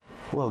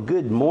Well,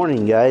 good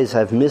morning, guys.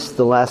 I've missed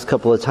the last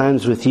couple of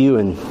times with you,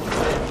 and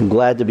I'm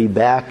glad to be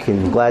back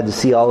and glad to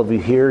see all of you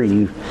here.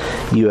 You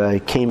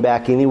came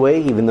back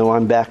anyway, even though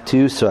I'm back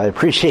too, so I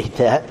appreciate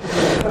that.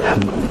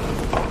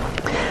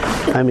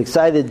 I'm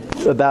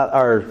excited about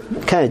our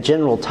kind of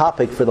general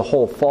topic for the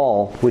whole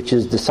fall, which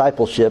is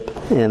discipleship,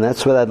 and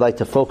that's what I'd like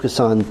to focus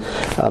on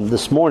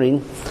this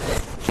morning.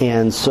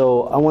 And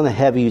so I want to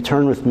have you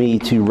turn with me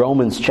to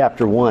Romans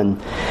chapter 1.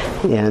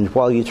 And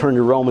while you turn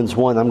to Romans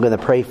 1, I'm going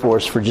to pray for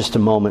us for just a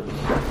moment.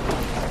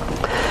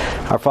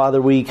 Our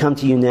Father, we come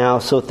to you now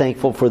so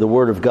thankful for the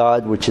Word of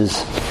God, which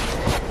is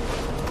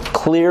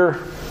clear,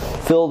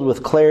 filled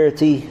with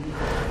clarity,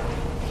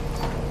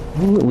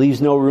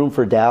 leaves no room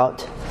for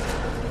doubt.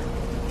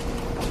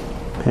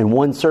 And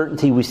one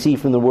certainty we see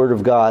from the Word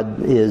of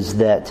God is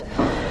that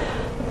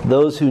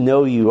those who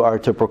know you are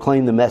to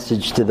proclaim the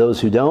message to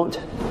those who don't.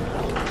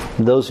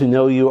 Those who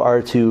know you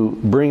are to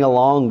bring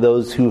along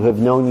those who have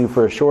known you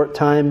for a short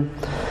time.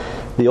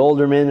 The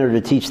older men are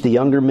to teach the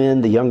younger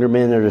men. The younger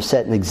men are to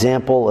set an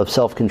example of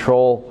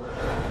self-control.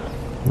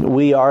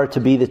 We are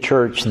to be the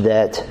church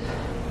that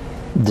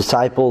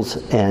disciples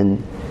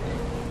and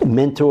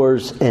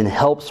mentors and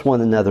helps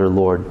one another,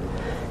 Lord.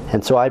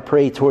 And so I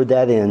pray toward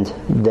that end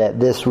that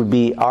this would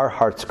be our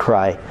heart's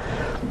cry.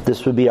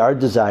 This would be our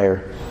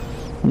desire,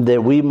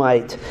 that we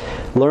might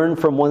learn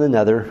from one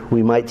another.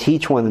 We might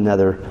teach one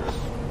another.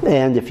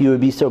 And if you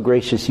would be so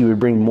gracious, you would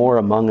bring more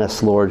among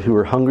us, Lord, who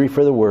are hungry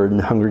for the Word and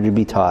hungry to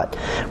be taught.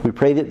 We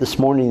pray that this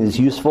morning is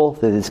useful,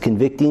 that it's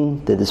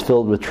convicting, that it's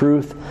filled with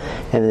truth,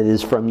 and it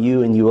is from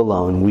you and you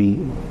alone. We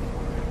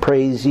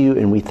praise you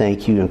and we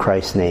thank you in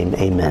Christ's name.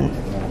 Amen.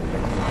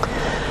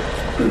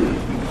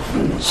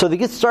 So to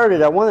get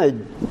started, I want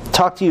to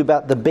talk to you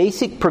about the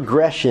basic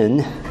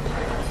progression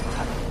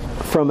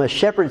from a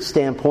shepherd's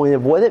standpoint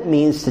of what it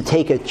means to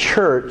take a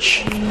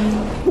church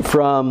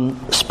from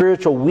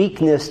spiritual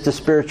weakness to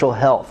spiritual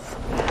health.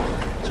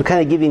 So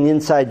kind of giving an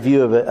inside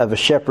view of a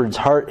shepherd's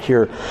heart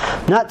here.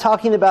 Not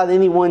talking about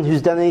anyone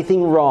who's done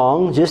anything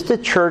wrong, just a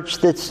church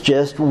that's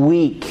just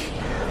weak,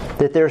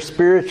 that they're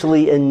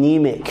spiritually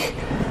anemic.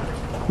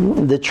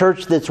 The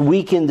church that's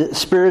weakened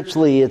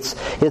spiritually,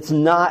 it's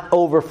not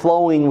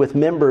overflowing with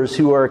members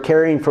who are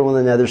caring for one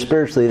another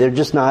spiritually. They're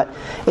just not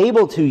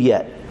able to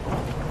yet.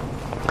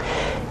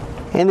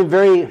 And in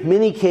very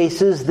many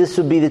cases, this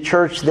would be the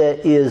church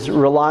that is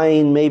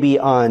relying maybe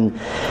on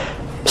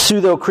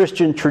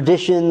pseudo-Christian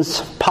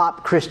traditions,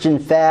 pop Christian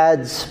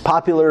fads,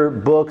 popular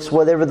books,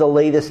 whatever the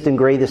latest and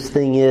greatest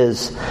thing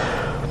is,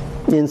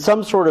 in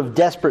some sort of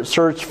desperate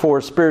search for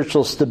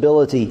spiritual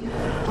stability.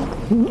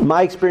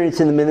 My experience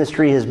in the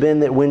ministry has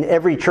been that when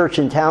every church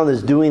in town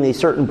is doing a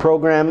certain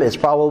program, it's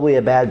probably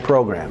a bad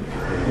program,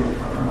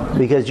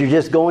 because you're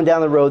just going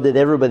down the road that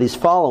everybody's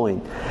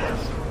following.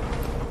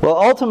 Well,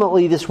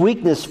 ultimately, this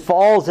weakness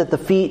falls at the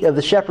feet of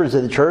the shepherds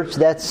of the church.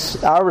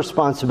 That's our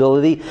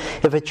responsibility.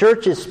 If a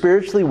church is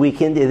spiritually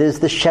weakened, it is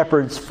the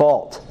shepherd's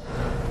fault.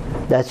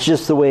 That's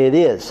just the way it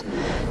is.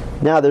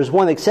 Now, there's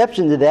one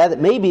exception to that. It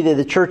may be that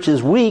the church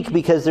is weak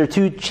because they're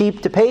too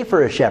cheap to pay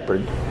for a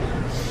shepherd,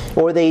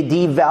 or they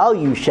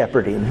devalue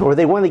shepherding, or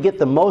they want to get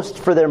the most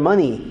for their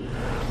money.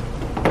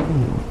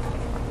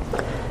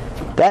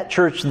 That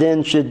church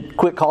then should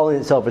quit calling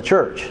itself a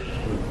church,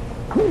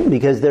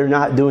 because they're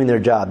not doing their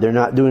job. They're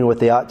not doing what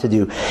they ought to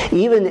do.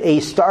 Even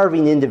a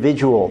starving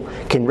individual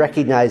can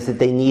recognize that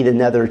they need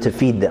another to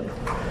feed them.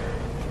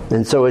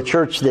 And so a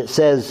church that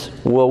says,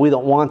 well, we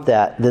don't want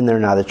that, then they're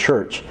not a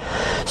church.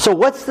 So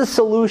what's the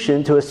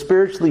solution to a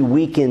spiritually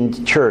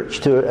weakened church,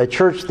 to a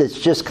church that's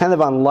just kind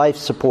of on life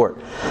support?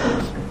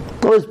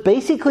 Well, there's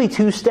basically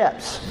two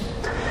steps.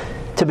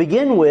 To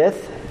begin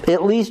with,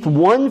 at least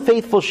one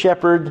faithful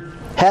shepherd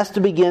has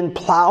to begin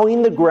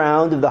plowing the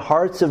ground of the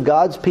hearts of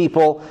God's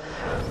people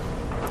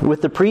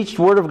with the preached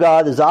Word of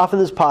God as often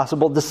as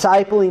possible,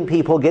 discipling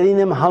people, getting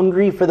them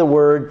hungry for the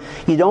Word.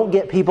 You don't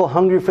get people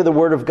hungry for the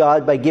Word of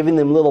God by giving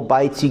them little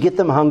bites. You get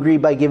them hungry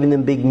by giving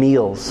them big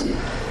meals.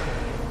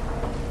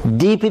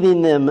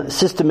 Deepening them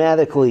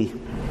systematically.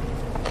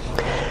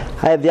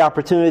 I have the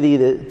opportunity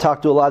to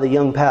talk to a lot of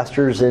young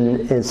pastors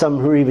and some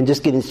who are even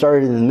just getting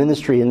started in the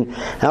ministry. And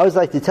I always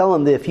like to tell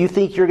them that if you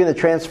think you're going to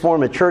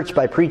transform a church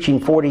by preaching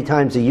 40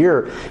 times a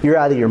year, you're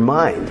out of your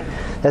mind.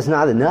 That's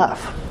not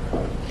enough.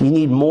 You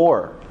need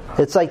more.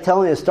 It's like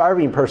telling a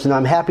starving person,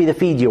 I'm happy to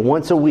feed you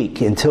once a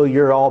week until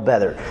you're all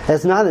better.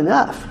 That's not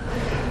enough.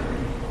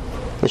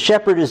 The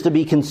shepherd is to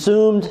be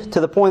consumed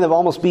to the point of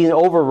almost being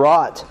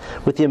overwrought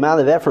with the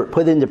amount of effort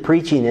put into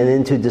preaching and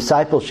into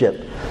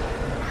discipleship.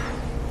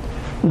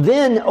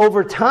 Then,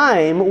 over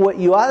time, what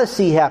you ought to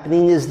see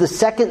happening is the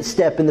second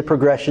step in the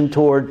progression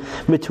toward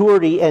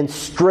maturity and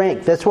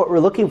strength. That's what we're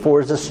looking for,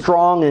 is a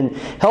strong and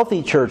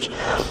healthy church.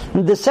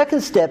 The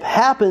second step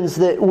happens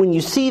that when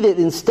you see that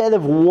instead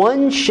of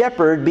one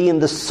shepherd being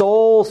the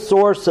sole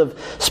source of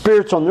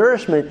spiritual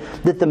nourishment,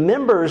 that the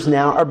members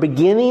now are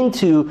beginning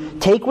to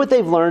take what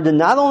they've learned and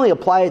not only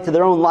apply it to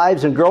their own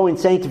lives and grow in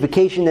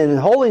sanctification and in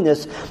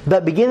holiness,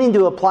 but beginning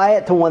to apply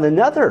it to one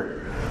another.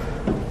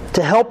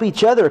 to help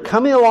each other,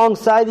 coming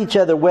alongside each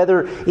other,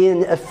 whether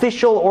in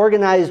official,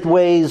 organized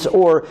ways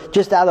or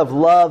just out of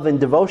love and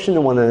devotion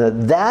to one another.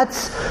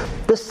 That's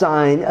the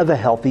sign of a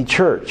healthy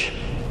church.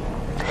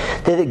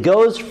 That it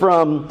goes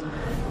from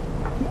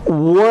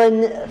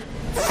one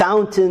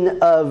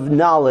fountain of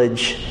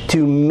knowledge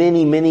to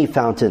many, many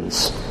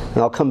fountains. And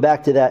I'll come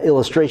back to that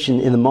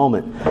illustration in a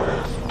moment.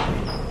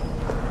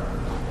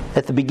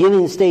 At the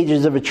beginning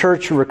stages of a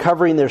church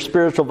recovering their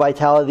spiritual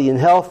vitality and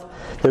health,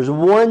 there's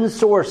one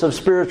source of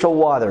spiritual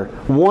water,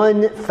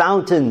 one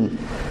fountain,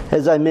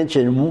 as I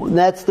mentioned.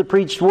 That's the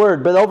preached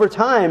word. But over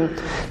time,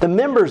 the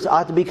members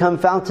ought to become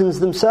fountains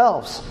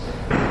themselves.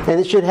 And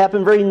it should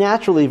happen very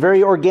naturally,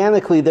 very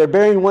organically. They're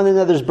bearing one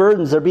another's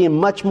burdens. They're being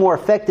much more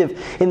effective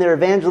in their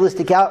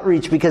evangelistic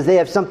outreach because they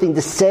have something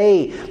to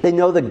say. They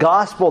know the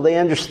gospel. They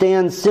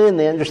understand sin.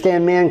 They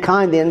understand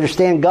mankind. They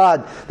understand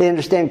God. They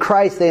understand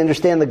Christ. They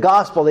understand the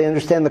gospel. They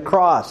understand the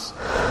cross.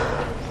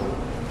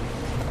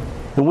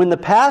 And when the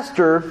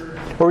pastor,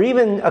 or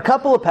even a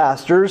couple of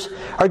pastors,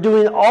 are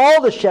doing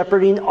all the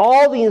shepherding,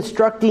 all the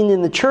instructing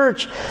in the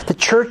church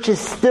is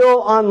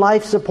still on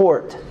life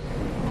support.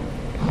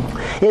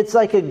 It's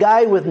like a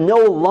guy with no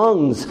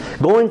lungs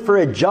going for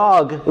a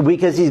jog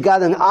because he's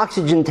got an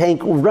oxygen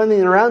tank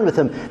running around with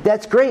him.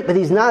 That's great, but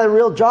he's not a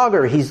real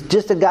jogger. He's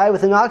just a guy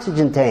with an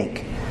oxygen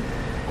tank.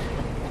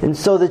 And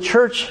so the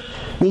church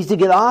needs to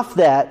get off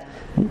that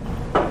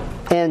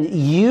and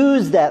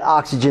use that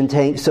oxygen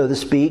tank, so to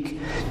speak,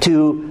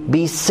 to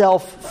be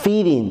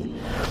self-feeding.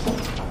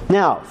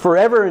 Now,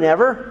 forever and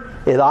ever,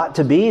 it ought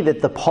to be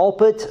that the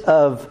pulpit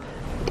of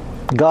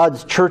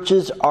God's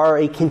churches are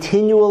a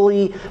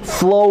continually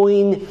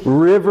flowing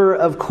river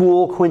of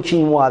cool,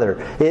 quenching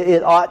water.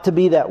 It ought to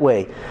be that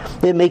way.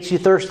 It makes you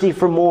thirsty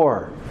for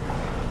more.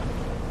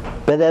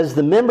 But as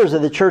the members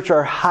of the church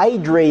are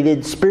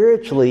hydrated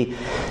spiritually,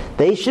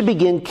 they should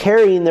begin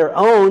carrying their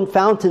own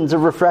fountains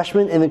of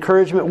refreshment and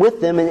encouragement with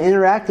them and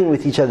interacting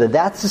with each other.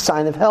 That's a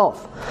sign of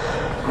health.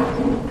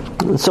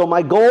 And so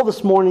my goal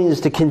this morning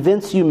is to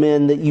convince you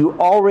men that you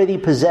already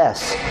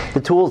possess the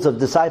tools of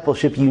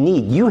discipleship you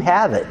need. You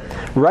have it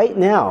right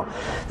now.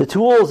 The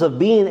tools of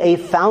being a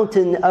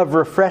fountain of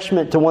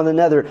refreshment to one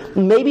another,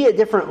 maybe at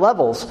different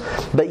levels,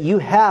 but you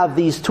have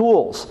these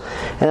tools.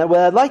 And what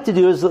I'd like to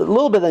do is a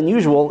little bit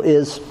unusual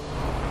is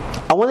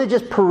I want to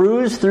just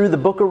peruse through the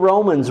book of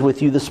Romans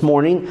with you this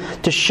morning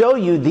to show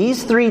you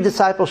these 3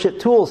 discipleship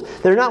tools.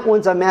 They're not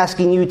ones I'm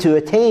asking you to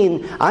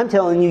attain. I'm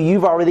telling you,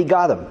 you've already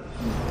got them.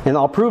 And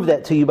I'll prove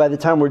that to you by the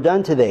time we're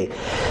done today.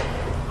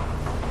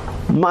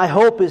 My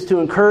hope is to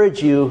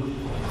encourage you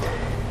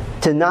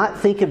to not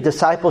think of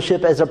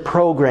discipleship as a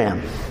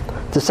program.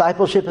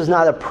 Discipleship is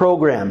not a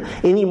program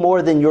any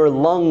more than your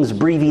lungs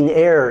breathing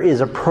air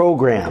is a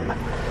program.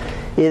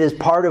 It is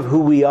part of who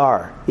we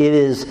are. It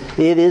is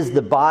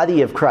the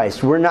body of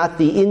Christ. We're not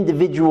the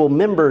individual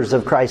members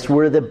of Christ.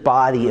 We're the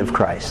body of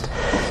Christ.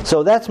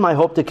 So that's my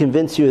hope, to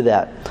convince you of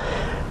that.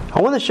 I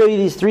want to show you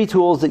these 3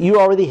 tools that you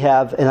already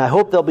have, and I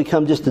hope they'll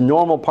become just a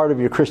normal part of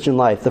your Christian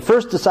life. The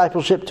first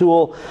discipleship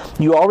tool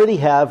you already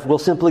have we'll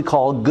simply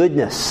call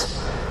goodness.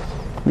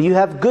 You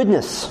have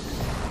goodness.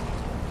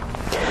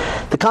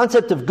 The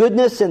concept of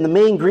goodness and the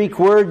main Greek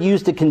word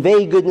used to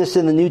convey goodness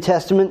in the New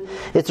Testament,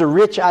 it's a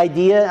rich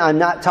idea. I'm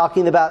not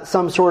talking about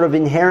some sort of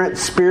inherent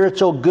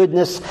spiritual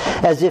goodness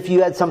as if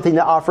you had something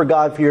to offer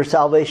God for your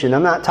salvation.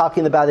 I'm not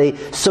talking about a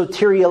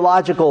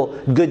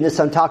soteriological goodness.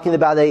 I'm talking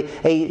about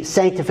a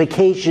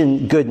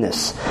sanctification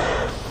goodness.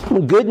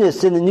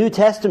 Goodness in the New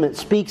Testament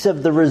speaks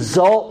of the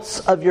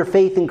results of your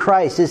faith in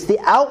Christ. It's the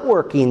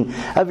outworking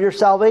of your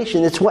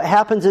salvation. It's what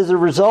happens as a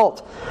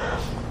result.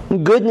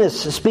 Goodness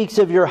speaks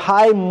of your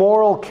high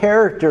moral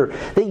character,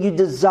 that you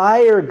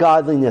desire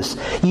godliness.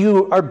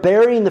 You are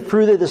bearing the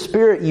fruit of the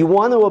Spirit. You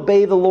want to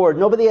obey the Lord.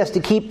 Nobody has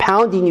to keep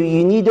pounding you.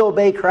 You need to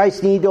obey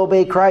Christ. You need to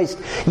obey Christ.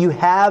 You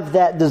have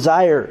that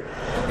desire.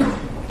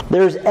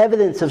 There's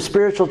evidence of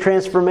spiritual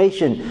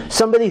transformation.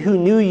 Somebody who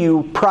knew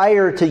you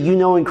prior to you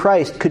knowing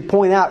Christ could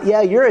point out,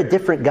 yeah, you're a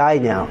different guy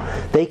now.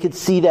 They could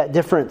see that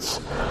difference.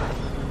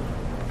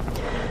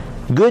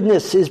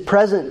 Goodness is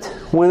present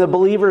when a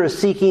believer is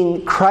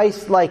seeking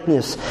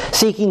Christ-likeness,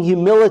 seeking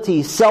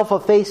humility,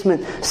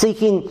 self-effacement,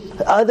 seeking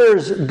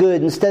others'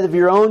 good instead of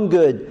your own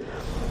good,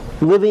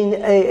 living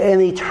an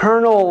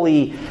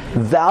eternally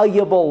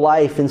valuable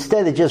life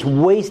instead of just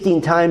wasting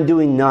time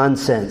doing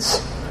nonsense.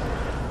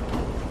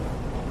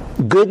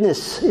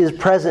 Goodness is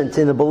present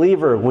in a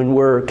believer when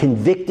we're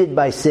convicted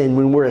by sin,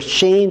 when we're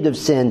ashamed of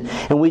sin,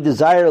 and we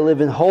desire to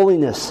live in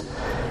holiness.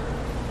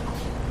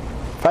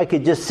 If I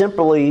could just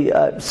simply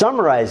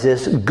summarize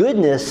this,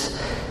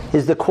 goodness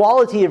is the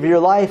quality of your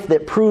life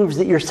that proves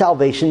that your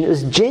salvation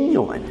is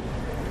genuine,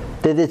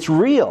 that it's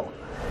real,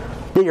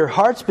 that your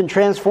heart's been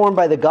transformed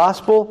by the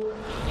gospel.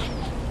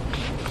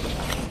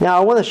 Now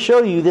I want to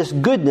show you this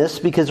goodness,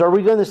 because are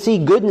we going to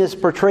see goodness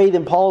portrayed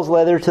in Paul's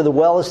letter to the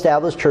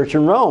well-established church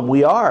in Rome?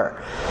 We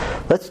are.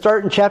 Let's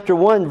start in chapter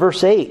 1,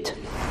 verse 8.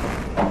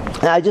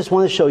 And I just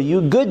want to show you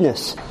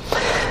goodness.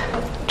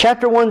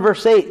 Chapter 1,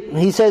 verse 8,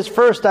 he says,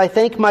 "First, I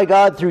thank my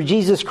God through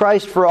Jesus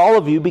Christ for all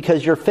of you,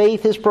 because your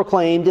faith is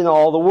proclaimed in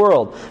all the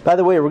world." By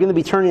the way, we're going to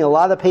be turning a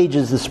lot of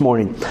pages this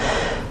morning.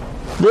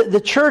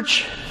 The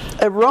church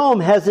at Rome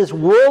has this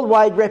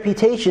worldwide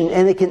reputation,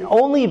 and it can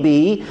only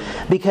be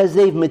because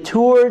they've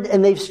matured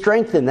and they've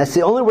strengthened. That's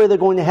the only way they're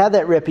going to have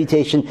that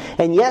reputation.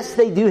 And yes,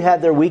 they do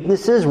have their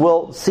weaknesses.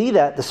 We'll see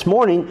that this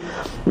morning.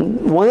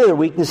 One of their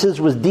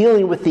weaknesses was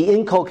dealing with the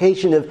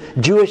inculcation of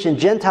Jewish and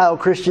Gentile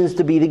Christians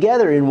to be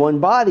together in one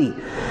body.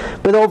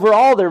 But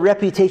overall, their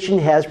reputation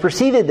has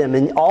preceded them.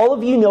 And all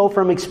of you know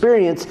from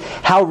experience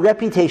how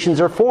reputations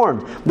are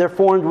formed. They're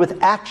formed with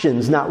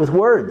actions, not with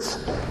words.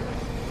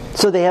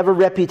 So they have a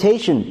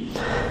reputation.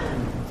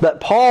 But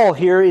Paul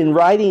here, in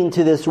writing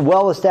to this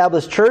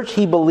well-established church,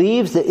 he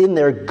believes that in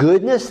their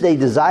goodness they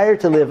desire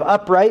to live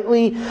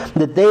uprightly,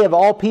 that they of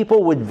all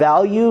people would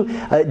value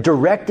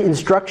direct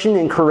instruction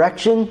and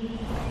correction.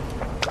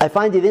 I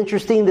find it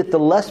interesting that the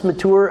less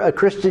mature a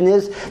Christian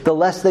is, the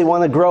less they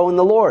want to grow in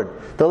the Lord.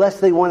 The less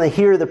they want to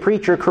hear the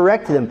preacher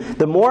correct them.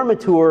 The more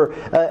mature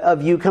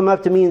of you come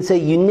up to me and say,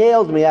 "You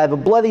nailed me. I have a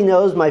bloody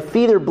nose. My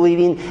feet are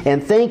bleeding,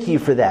 and thank you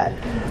for that."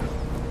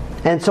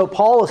 And so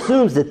Paul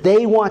assumes that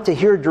they want to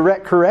hear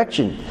direct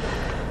correction.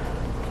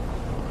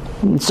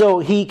 And so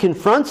he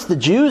confronts the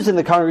Jews in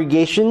the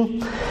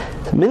congregation.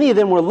 Many of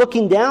them were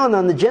looking down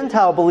on the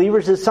Gentile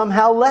believers as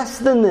somehow less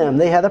than them.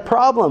 They had a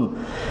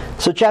problem.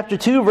 So chapter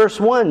 2, verse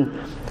 1,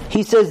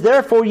 he says,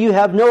 "Therefore you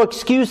have no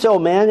excuse, O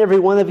man, every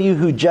one of you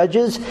who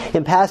judges.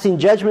 In passing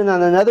judgment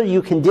on another,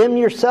 you condemn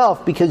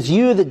yourself, because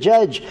you, the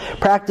judge,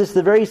 practice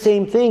the very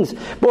same things."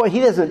 Boy, he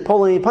doesn't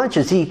pull any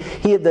punches.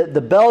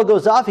 The bell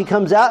goes off, he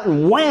comes out,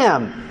 and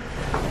wham!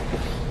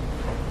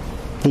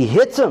 He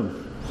hits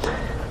him.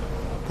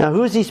 Now,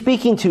 who is he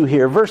speaking to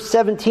here? Verse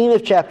 17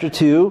 of chapter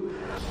 2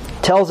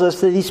 tells us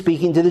that he's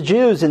speaking to the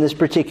Jews in this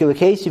particular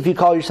case. If you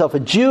call yourself a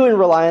Jew and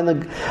rely on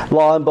the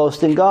law and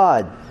boast in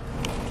God.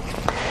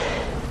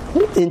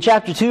 In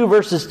chapter 2,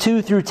 verses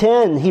 2 through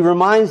 10, he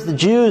reminds the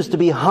Jews to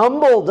be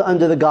humbled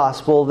under the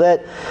gospel,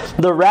 that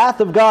the wrath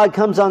of God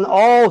comes on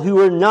all who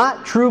are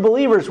not true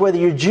believers. Whether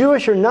you're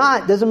Jewish or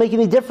not, doesn't make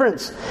any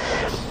difference.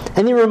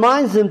 And he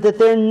reminds them that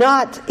they're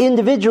not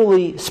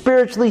individually,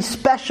 spiritually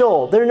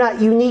special. They're not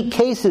unique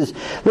cases.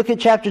 Look at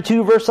chapter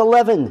 2, verse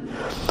 11.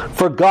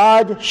 "For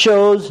God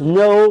shows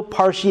no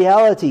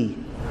partiality."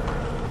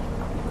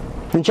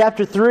 In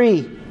chapter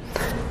 3,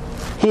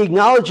 he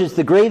acknowledges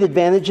the great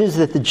advantages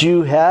that the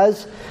Jew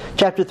has.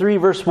 Chapter 3,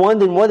 verse 1,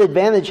 "Then what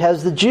advantage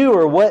has the Jew,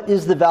 or what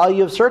is the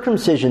value of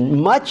circumcision?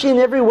 Much in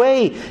every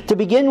way. To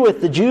begin with,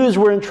 the Jews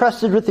were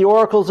entrusted with the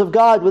oracles of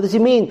God." What does he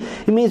mean?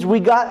 It means we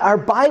got our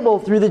Bible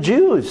through the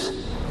Jews.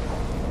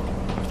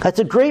 That's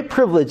a great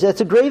privilege. That's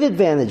a great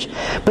advantage.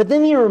 But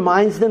then he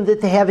reminds them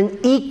that they have an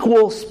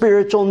equal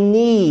spiritual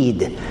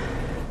need.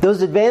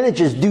 Those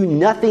advantages do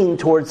nothing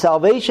toward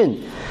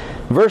salvation.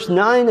 Verse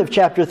 9 of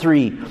chapter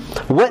 3,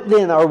 "What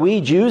then, are we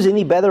Jews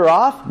any better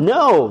off?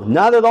 No,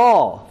 not at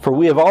all. For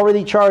we have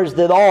already charged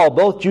that all,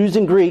 both Jews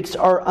and Greeks,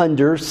 are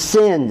under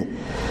sin."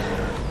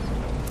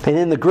 And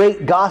in the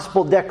great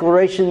gospel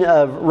declaration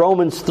of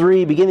Romans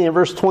 3, beginning in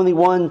verse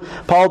 21,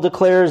 Paul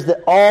declares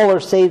that all are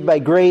saved by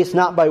grace,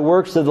 not by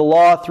works of the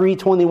law.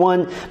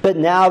 3:21, "But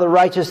now the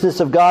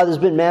righteousness of God has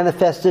been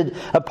manifested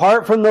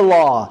apart from the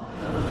law."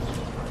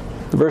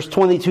 Verse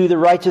 22, "The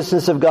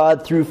righteousness of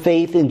God through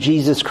faith in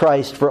Jesus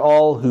Christ for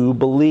all who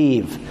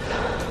believe."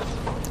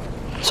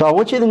 So I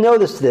want you to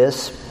notice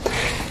this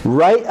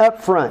right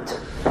up front.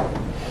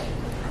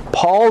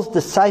 Paul's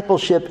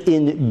discipleship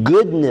in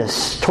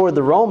goodness toward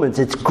the Romans,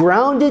 it's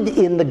grounded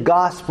in the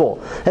gospel.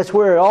 That's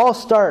where it all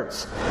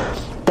starts.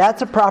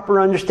 That's a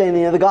proper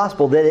understanding of the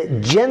gospel, that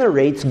it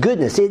generates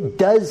goodness. It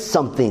does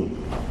something.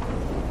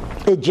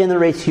 It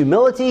generates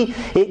humility.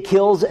 It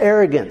kills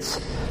arrogance.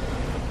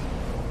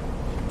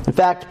 In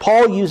fact,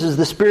 Paul uses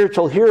the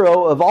spiritual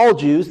hero of all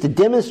Jews to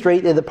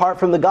demonstrate that apart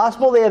from the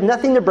gospel, they have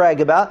nothing to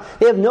brag about.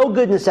 They have no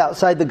goodness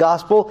outside the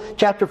gospel.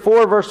 Chapter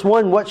 4, verse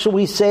 1, "What shall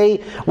we say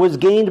was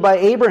gained by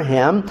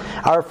Abraham,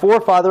 our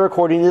forefather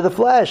according to the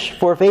flesh?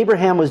 For if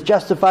Abraham was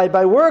justified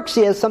by works,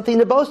 he has something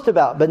to boast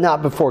about, but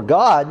not before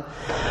God.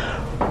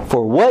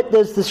 For what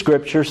does the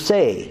Scripture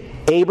say?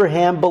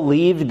 Abraham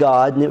believed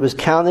God, and it was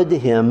counted to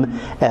him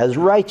as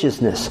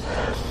righteousness."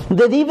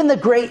 That even the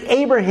great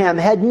Abraham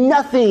had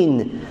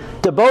nothing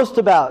to boast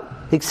about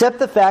except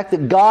the fact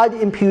that God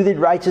imputed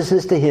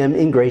righteousness to him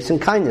in grace and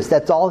kindness.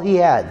 That's all he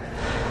had.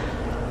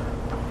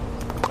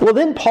 Well,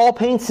 then Paul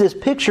paints this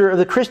picture of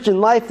the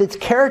Christian life that's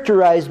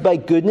characterized by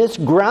goodness,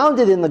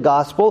 grounded in the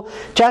gospel.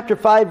 Chapter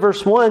 5,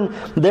 verse 1,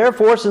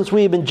 "Therefore, since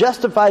we have been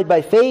justified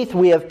by faith,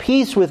 we have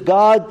peace with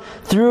God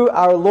through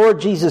our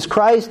Lord Jesus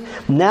Christ."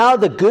 Now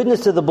the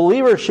goodness of the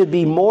believer should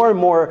be more and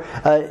more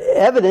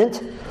evident.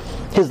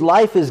 His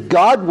life is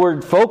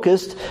Godward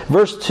focused.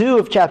 Verse 2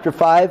 of chapter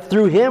 5,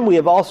 "Through him we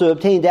have also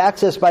obtained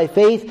access by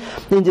faith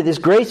into this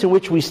grace in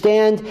which we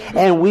stand,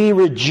 and we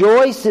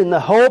rejoice in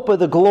the hope of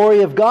the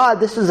glory of God."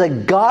 This is a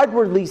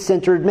Godwardly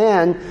centered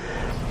man,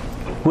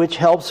 which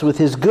helps with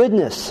his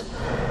goodness.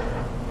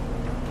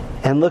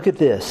 And look at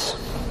this.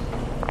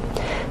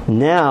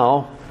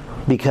 Now,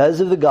 because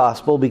of the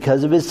gospel,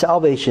 because of his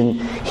salvation,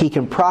 he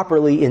can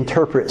properly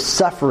interpret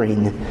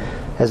suffering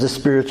as a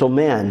spiritual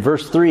man.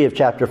 Verse 3 of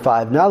chapter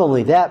 5, not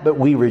only that, but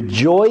we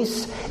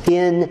rejoice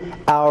in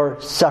our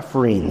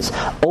sufferings.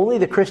 Only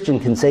the Christian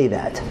can say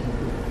that.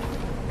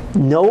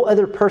 No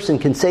other person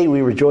can say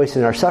we rejoice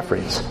in our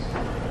sufferings.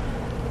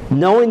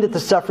 Knowing that the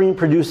suffering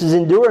produces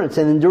endurance,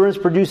 and endurance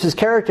produces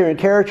character, and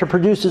character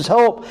produces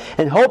hope.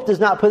 And hope does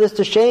not put us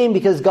to shame,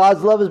 because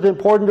God's love has been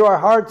poured into our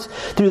hearts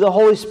through the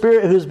Holy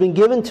Spirit who has been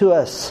given to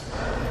us.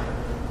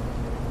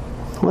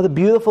 What a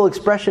beautiful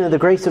expression of the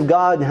grace of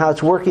God and how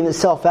it's working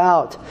itself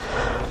out.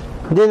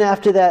 Then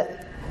after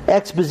that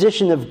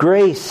exposition of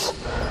grace,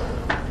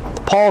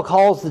 Paul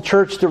calls the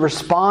church to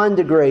respond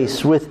to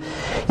grace with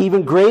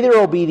even greater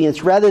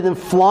obedience rather than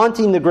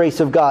flaunting the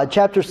grace of God.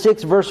 Chapter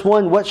 6, verse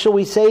 1, what shall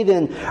we say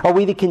then? Are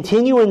we to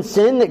continue in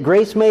sin that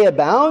grace may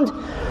abound?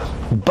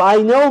 By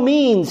no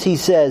means, he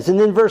says. And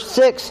then verse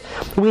 6,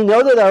 we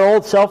know that our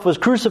old self was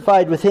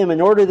crucified with him in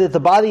order that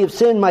the body of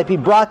sin might be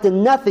brought to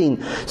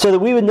nothing, so that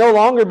we would no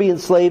longer be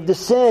enslaved to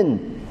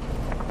sin.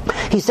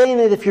 He's saying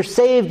that if you're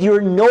saved, you're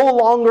no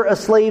longer a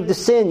slave to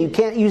sin. You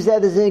can't use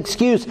that as an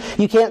excuse.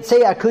 You can't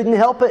say, I couldn't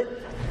help it.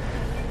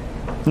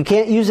 You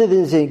can't use it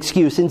as an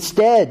excuse.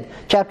 Instead,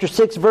 chapter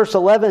 6, verse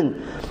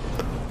 11,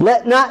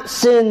 let not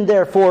sin,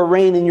 therefore,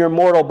 reign in your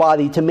mortal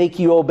body to make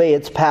you obey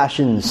its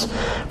passions.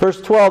 Verse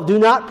 12, do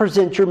not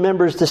present your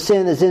members to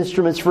sin as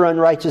instruments for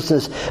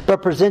unrighteousness,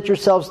 but present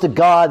yourselves to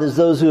God as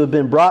those who have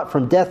been brought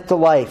from death to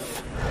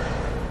life.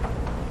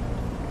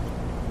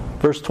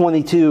 Verse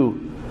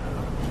 22,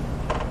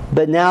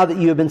 but now that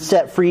you have been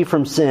set free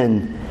from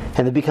sin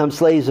and have become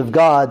slaves of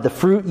God, the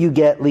fruit you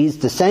get leads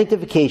to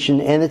sanctification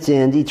and its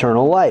end,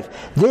 eternal life.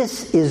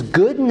 This is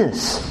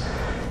goodness.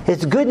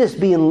 It's goodness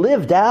being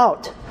lived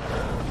out.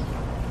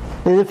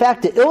 And in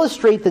fact, to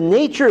illustrate the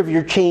nature of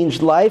your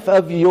changed life,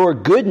 of your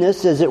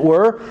goodness, as it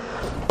were,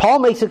 Paul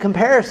makes a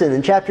comparison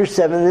in chapters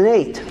 7 and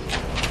 8.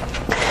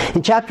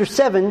 In chapter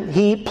 7,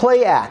 he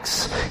play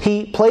acts.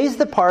 He plays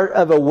the part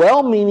of a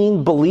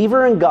well-meaning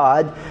believer in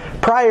God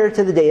prior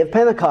to the day of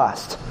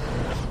Pentecost.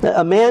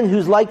 A man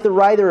who's like the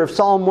writer of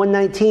Psalm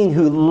 119,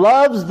 who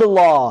loves the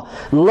law,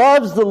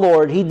 loves the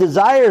Lord. He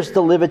desires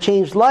to live a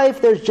changed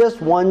life. There's just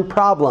one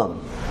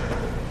problem.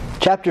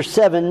 Chapter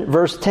 7,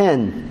 verse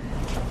 10.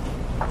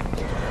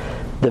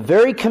 The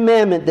very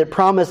commandment that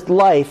promised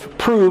life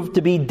proved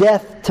to be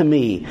death to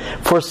me.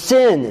 For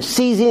sin,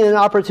 seizing an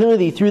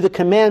opportunity through the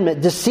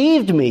commandment,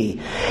 deceived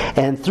me,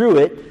 and through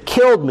it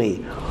killed me.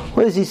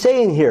 What is he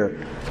saying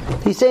here?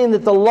 He's saying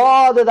that the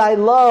law that I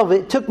love,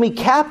 it took me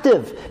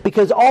captive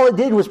because all it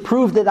did was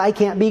prove that I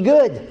can't be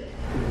good.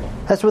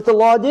 That's what the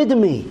law did to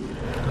me.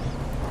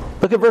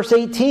 Look at verse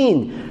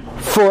 18.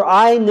 For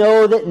I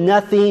know that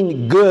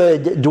nothing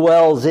good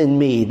dwells in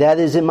me, that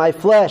is, in my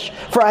flesh.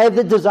 For I have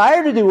the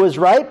desire to do what is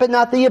right, but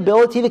not the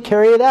ability to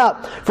carry it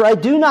out. For I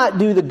do not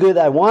do the good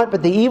I want,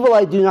 but the evil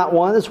I do not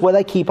want is what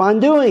I keep on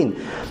doing.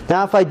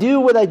 Now if I do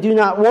what I do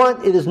not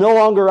want, it is no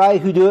longer I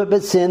who do it,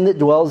 but sin that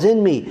dwells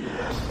in me.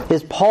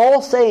 Is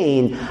Paul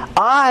saying,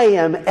 I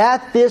am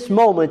at this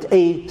moment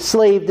a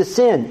slave to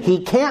sin?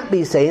 He can't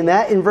be saying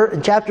that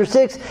in chapter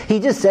 6. He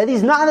just said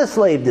he's not a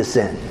slave to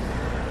sin.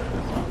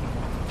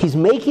 He's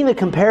making a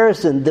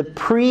comparison. The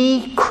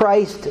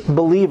pre-Christ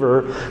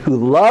believer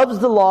who loves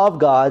the law of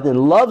God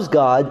and loves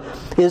God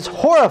is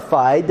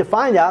horrified to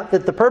find out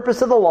that the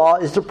purpose of the law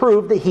is to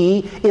prove that he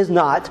is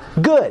not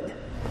good.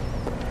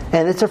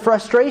 And it's a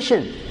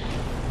frustration.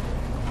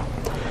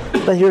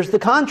 But here's the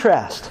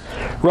contrast.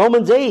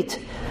 Romans 8,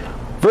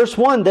 verse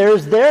 1, there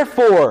is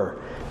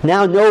therefore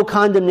now no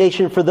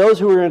condemnation for those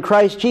who are in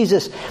Christ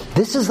Jesus.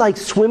 This is like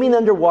swimming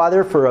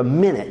underwater for a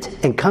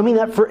minute and coming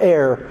up for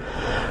air.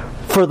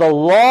 For the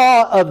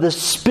law of the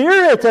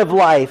Spirit of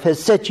life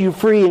has set you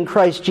free in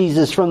Christ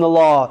Jesus from the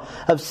law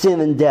of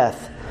sin and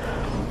death.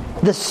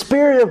 The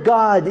Spirit of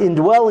God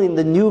indwelling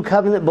the new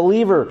covenant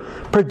believer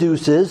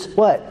produces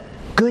what?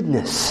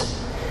 Goodness.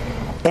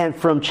 And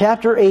from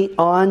chapter 8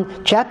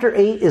 on, chapter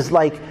 8 is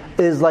like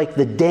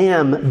the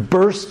dam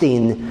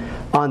bursting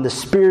on the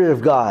Spirit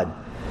of God.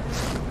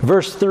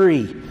 Verse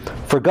 3.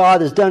 For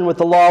God has done what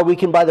the law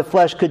weakened by the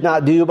flesh could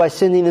not do, by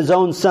sending His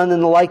own Son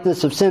in the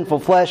likeness of sinful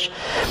flesh.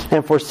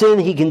 And for sin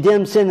He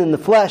condemned sin in the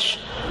flesh.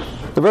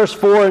 Verse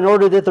 4, in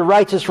order that the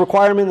righteous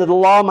requirement of the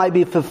law might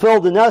be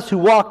fulfilled in us who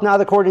walk not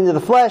according to the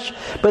flesh,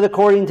 but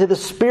according to the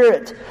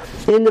Spirit.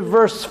 Into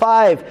verse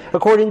 5,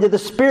 according to the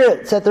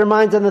Spirit, set their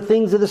minds on the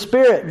things of the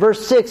Spirit.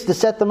 Verse 6, to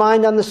set the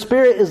mind on the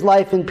Spirit is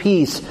life and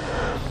peace.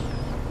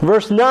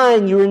 Verse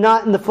 9, you are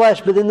not in the flesh,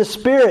 but in the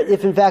Spirit,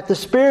 if in fact the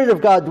Spirit of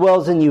God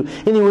dwells in you.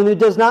 Anyone who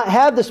does not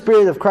have the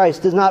Spirit of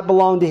Christ does not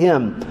belong to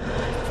Him.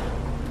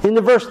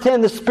 Into verse 10,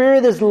 the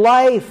Spirit is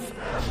life.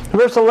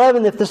 Verse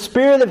 11, if the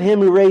Spirit of Him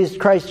who raised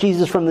Christ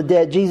Jesus from the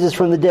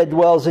dead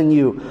dwells in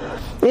you.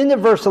 Into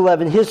verse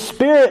 11, His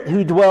Spirit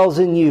who dwells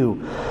in you.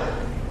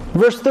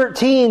 Verse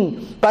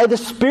 13, by the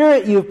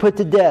Spirit you have put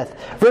to death.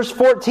 Verse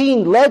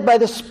 14, led by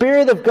the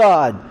Spirit of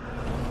God.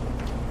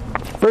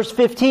 Verse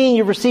 15,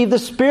 you've received the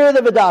Spirit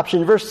of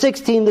adoption. Verse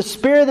 16, the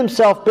Spirit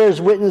Himself bears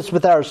witness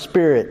with our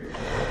spirit.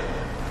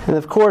 And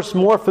of course,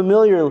 more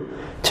familiar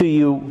to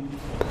you,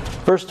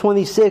 verse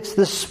 26,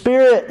 the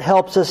Spirit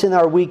helps us in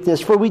our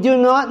weakness, for we do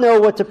not know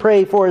what to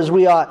pray for as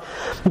we ought.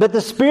 But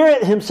the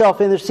Spirit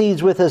Himself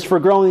intercedes with us for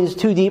groanings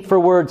too deep for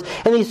words.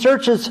 And He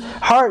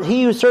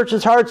who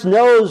searches hearts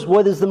knows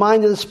what is the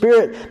mind of the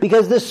Spirit,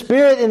 because the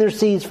Spirit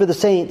intercedes for the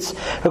saints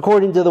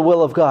according to the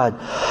will of God.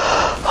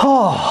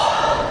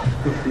 Oh,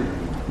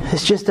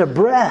 it's just a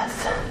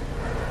breath.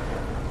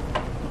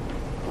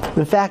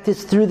 In fact,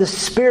 it's through the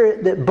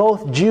Spirit that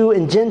both Jew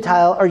and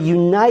Gentile are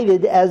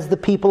united as the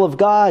people of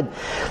God.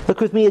 Look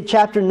with me at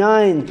chapter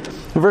 9,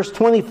 verse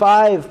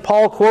 25.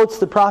 Paul quotes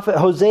the prophet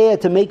Hosea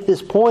to make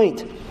this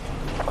point.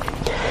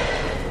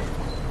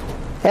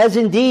 As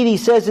indeed he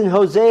says in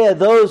Hosea,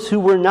 those who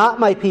were not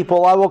my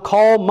people I will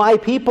call my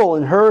people,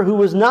 and her who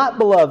was not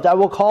beloved I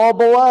will call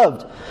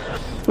beloved.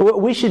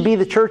 We should be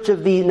the church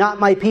of the not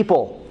my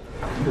people.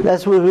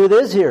 That's who it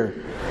is here.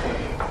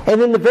 And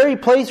in the very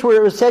place where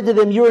it was said to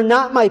them, you are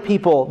not my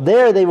people,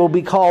 there they will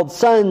be called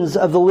sons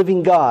of the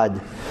living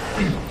God.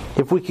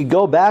 If we could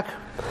go back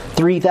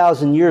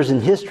 3,000 years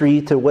in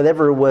history to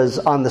whatever was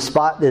on the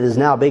spot that is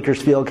now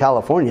Bakersfield,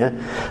 California,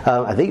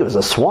 I think it was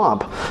a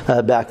swamp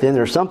back then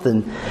or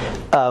something,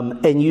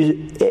 and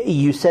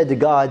you said to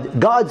God,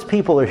 God's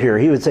people are here.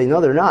 He would say,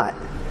 no, they're not.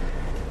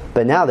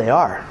 But now they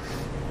are.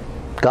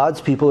 God's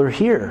people are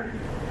here.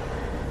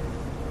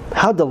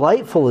 How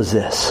delightful is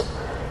this?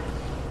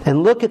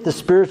 And look at the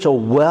spiritual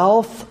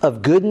wealth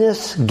of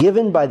goodness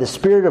given by the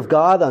Spirit of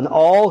God on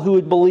all who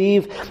would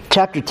believe.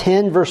 Chapter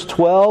 10, verse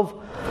 12.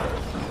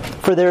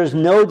 For there is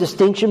no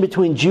distinction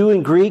between Jew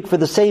and Greek, for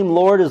the same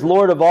Lord is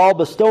Lord of all,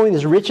 bestowing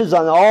His riches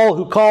on all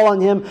who call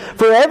on Him.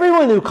 For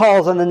everyone who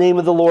calls on the name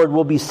of the Lord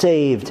will be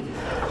saved.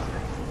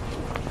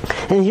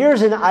 And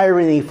here's an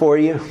irony for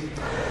you.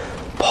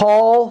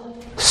 Paul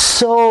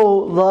so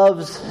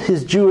loves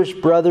his Jewish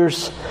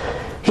brothers.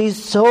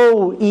 He's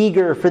so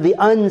eager for the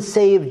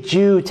unsaved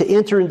Jew to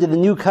enter into the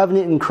new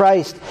covenant in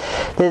Christ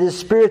that his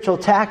spiritual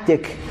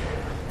tactic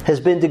has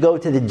been to go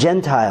to the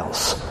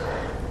Gentiles.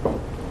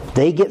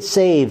 They get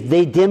saved.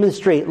 They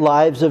demonstrate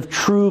lives of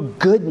true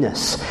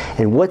goodness.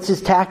 And what's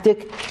his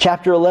tactic?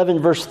 Chapter 11,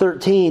 verse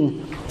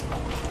 13.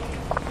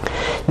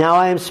 Now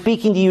I am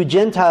speaking to you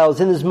Gentiles,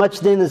 inasmuch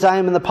then as I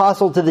am an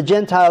apostle to the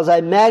Gentiles,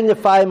 I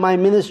magnify my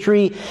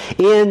ministry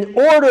in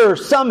order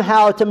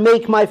somehow to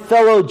make my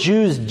fellow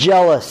Jews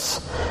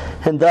jealous,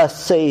 and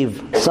thus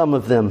save some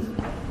of them.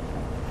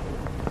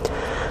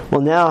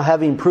 Well, now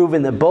having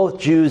proven that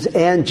both Jews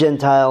and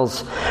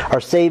Gentiles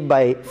are saved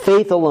by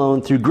faith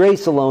alone, through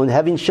grace alone,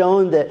 having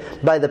shown that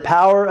by the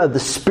power of the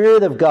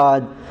Spirit of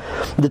God,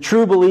 the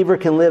true believer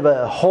can live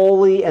a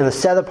holy and a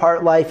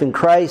set-apart life in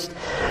Christ,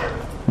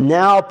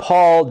 now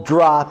Paul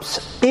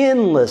drops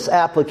endless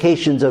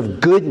applications of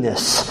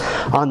goodness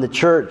on the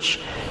church.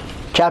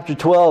 Chapter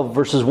 12,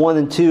 verses 1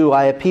 and 2,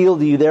 I appeal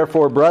to you,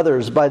 therefore,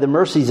 brothers, by the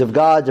mercies of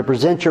God, to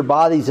present your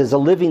bodies as a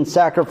living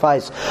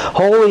sacrifice,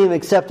 holy and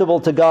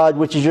acceptable to God,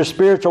 which is your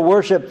spiritual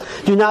worship.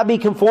 Do not be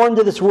conformed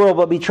to this world,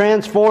 but be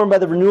transformed by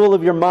the renewal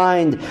of your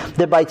mind,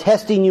 that by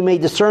testing you may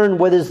discern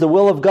what is the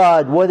will of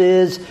God, what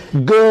is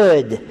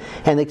good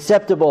and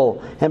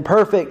acceptable and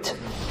perfect.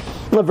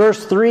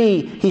 Verse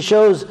 3,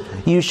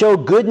 you show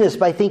goodness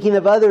by thinking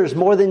of others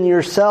more than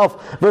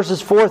yourself.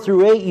 Verses 4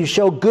 through 8, you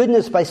show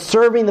goodness by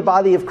serving the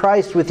body of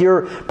Christ with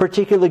your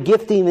particular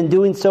gifting and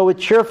doing so with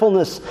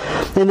cheerfulness.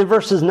 And in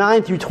verses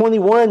 9 through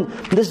 21,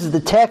 this is the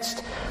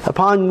text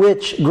upon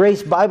which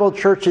Grace Bible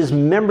Church's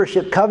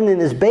membership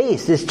covenant is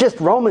based. It's just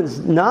Romans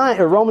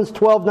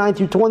 12, 9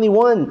 through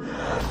 21.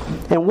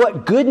 And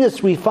what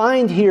goodness we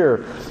find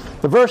here.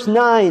 Verse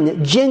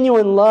 9,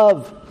 genuine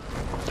love.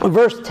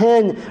 Verse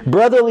 10,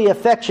 brotherly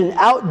affection,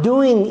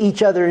 outdoing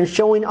each other and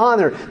showing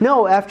honor.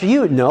 No, after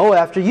you. No,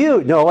 after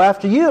you. No,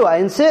 after you. I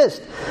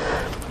insist.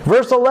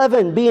 Verse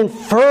 11, being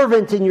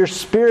fervent in your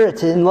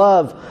spirit in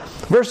love.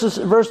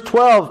 Verse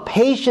 12,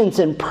 patience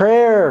and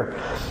prayer.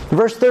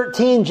 Verse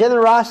 13,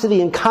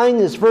 generosity and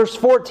kindness. Verse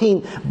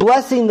 14,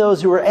 blessing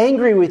those who are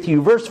angry with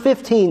you. Verse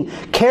 15,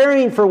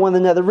 caring for one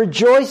another,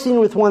 rejoicing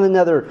with one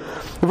another.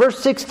 Verse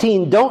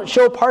 16, don't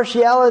show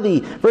partiality.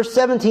 Verse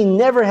 17,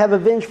 never have a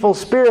vengeful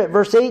spirit.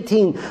 Verse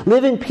 18,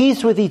 live in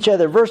peace with each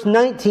other. Verse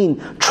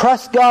 19,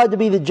 trust God to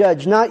be the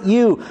judge, not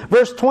you.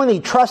 Verse 20,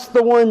 treat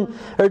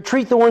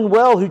the one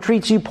well who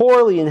treats you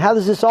poorly. And how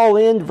does this all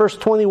end? Verse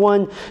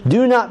 21,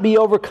 do not be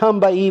overcome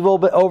by evil,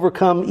 but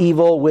overcome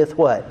evil with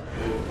what?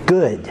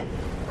 Good.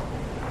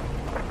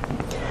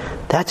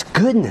 That's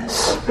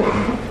goodness.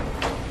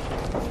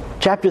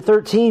 Chapter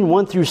 13,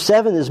 1 through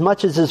 7, as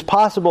much as is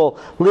possible,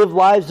 live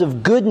lives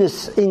of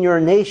goodness in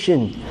your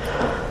nation.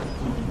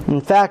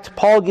 In fact,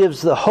 Paul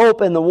gives the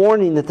hope and the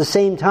warning at the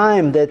same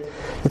time that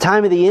the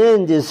time of the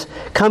end is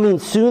coming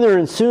sooner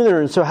and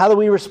sooner. And so how do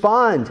we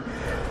respond?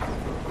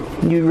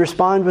 You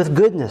respond with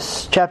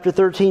goodness. Chapter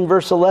 13,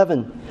 verse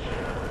 11.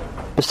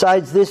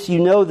 Besides this, you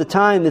know the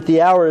time that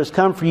the hour has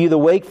come for you to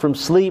wake from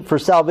sleep, for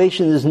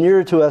salvation is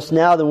nearer to us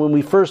now than when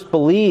we first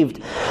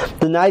believed.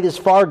 The night is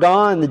far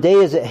gone, the day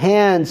is at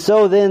hand.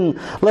 So then,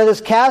 let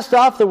us cast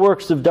off the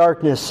works of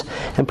darkness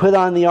and put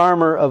on the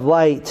armor of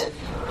light.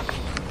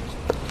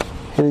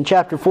 And in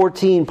chapter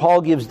 14,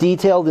 Paul gives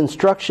detailed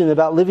instruction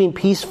about living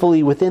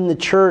peacefully within the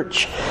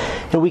church.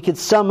 And we could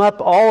sum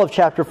up all of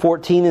chapter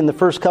 14 in the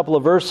first couple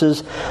of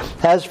verses.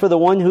 As for the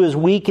one who is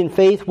weak in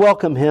faith,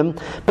 welcome him,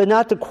 but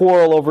not to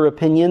quarrel over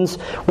opinions.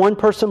 One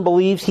person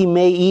believes he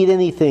may eat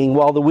anything,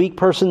 while the weak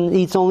person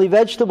eats only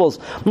vegetables.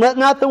 Let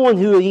not the one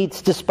who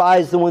eats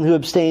despise the one who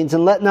abstains,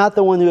 and let not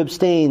the one who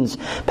abstains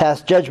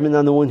pass judgment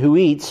on the one who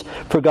eats,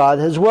 for God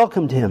has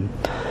welcomed him.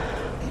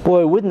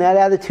 Boy, wouldn't that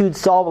attitude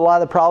solve a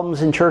lot of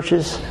problems in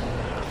churches?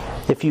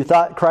 If you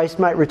thought Christ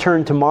might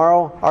return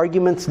tomorrow,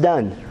 argument's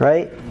done,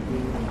 right?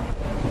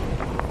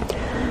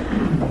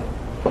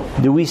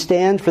 Do we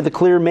stand for the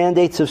clear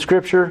mandates of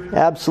Scripture?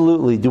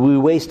 Absolutely. Do we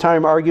waste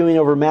time arguing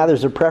over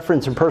matters of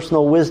preference and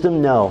personal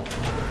wisdom? No.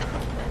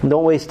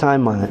 Don't waste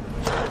time on it.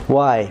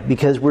 Why?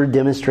 Because we're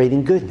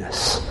demonstrating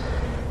goodness.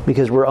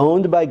 Because we're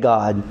owned by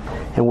God,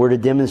 and we're to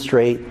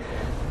demonstrate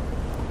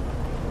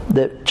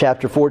that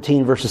chapter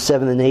 14, verses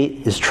 7 and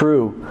 8 is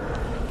true.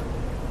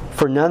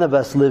 For none of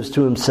us lives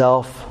to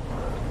himself,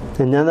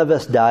 and none of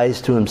us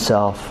dies to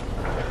himself.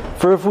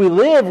 For if we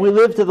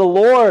live to the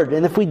Lord,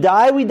 and if we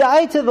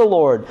die to the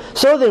Lord.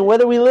 So then,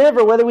 whether we live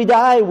or whether we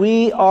die,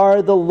 we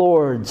are the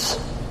Lord's.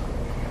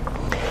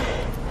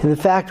 And in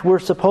fact, we're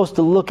supposed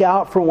to look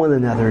out for one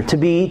another, to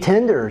be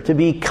tender, to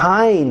be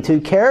kind,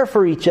 to care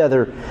for each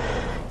other.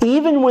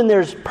 Even when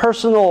there's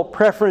personal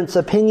preference,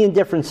 opinion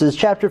differences.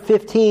 Chapter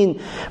 15,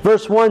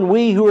 verse 1,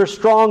 we who are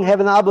strong have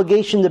an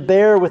obligation to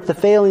bear with the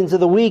failings of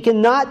the weak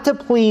and not to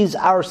please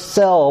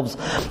ourselves.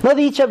 Let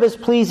each of us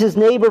please his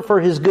neighbor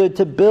for his good,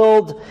 to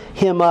build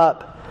him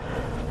up.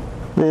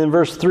 And in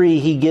verse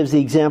 3, he gives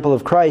the example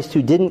of Christ,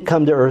 who didn't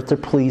come to earth to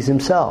please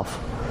himself.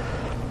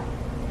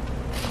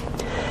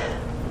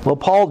 Well,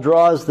 Paul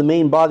draws the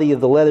main body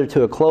of the letter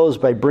to a close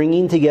by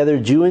bringing together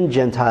Jew and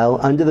Gentile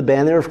under the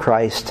banner of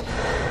Christ.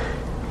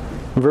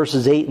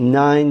 Verses 8 and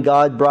 9,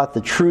 God brought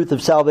the truth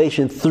of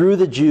salvation through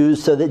the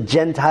Jews so that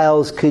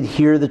Gentiles could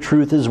hear the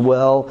truth as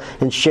well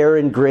and share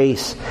in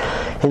grace.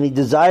 And he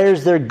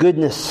desires their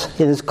goodness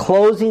in his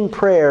closing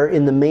prayer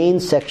in the main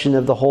section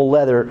of the whole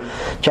letter.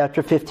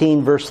 Chapter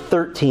 15, verse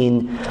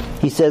 13,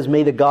 he says,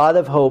 may the God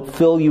of hope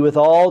fill you with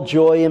all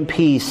joy and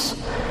peace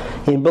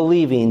in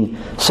believing,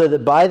 so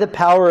that by the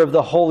power of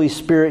the Holy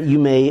Spirit you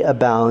may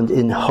abound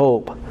in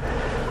hope.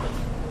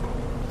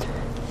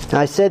 Now,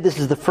 I said this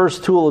is the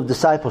first tool of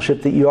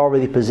discipleship that you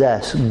already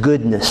possess,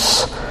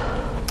 goodness.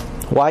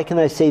 Why can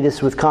I say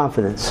this with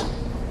confidence?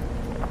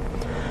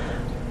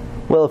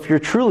 Well, if you're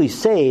truly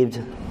saved,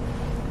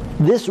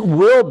 this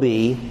will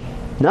be,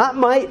 not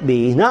might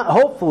be, not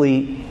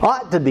hopefully,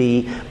 ought to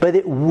be, but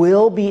it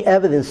will be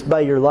evidenced by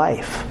your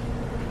life.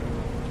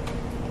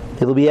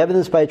 It'll be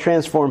evidenced by a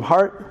transformed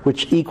heart,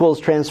 which equals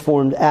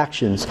transformed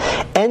actions.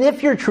 And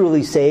if you're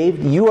truly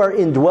saved, you are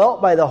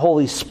indwelt by the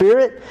Holy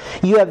Spirit.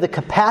 You have the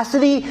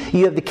capacity,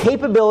 you have the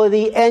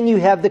capability, and you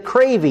have the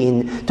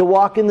craving to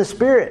walk in the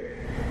Spirit.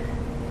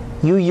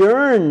 You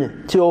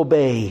yearn to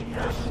obey.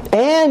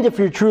 And if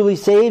you're truly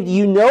saved,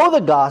 you know the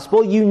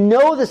gospel, you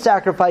know the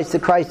sacrifice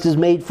that Christ has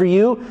made for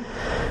you,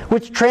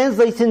 which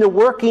translates into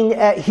working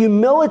at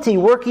humility,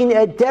 working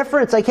at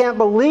deference. I can't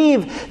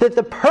believe that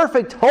the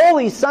perfect,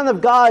 holy Son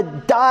of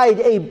God died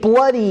a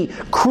bloody,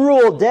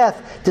 cruel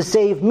death to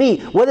save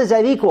me. What does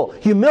that equal?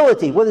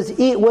 Humility. What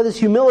does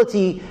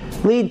humility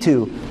lead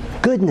to?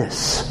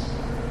 Goodness.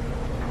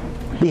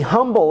 The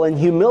humble and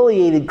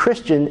humiliated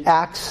Christian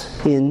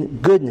acts in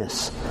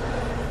goodness.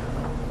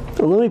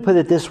 Let me put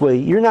it this way.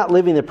 You're not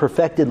living a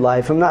perfected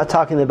life. I'm not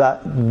talking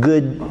about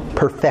good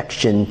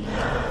perfection.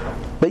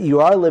 But you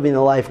are living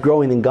a life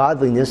growing in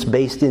godliness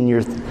based in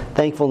your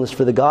thankfulness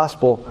for the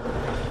gospel.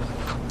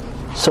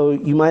 So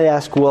you might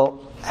ask,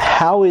 well,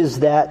 how is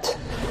that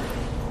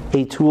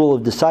a tool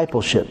of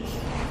discipleship?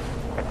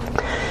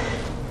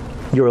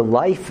 Your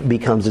life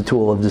becomes a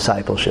tool of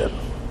discipleship.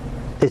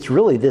 It's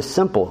really this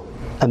simple.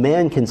 A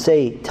man can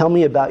say, tell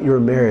me about your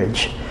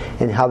marriage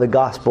and how the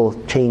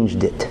gospel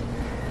changed it.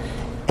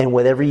 And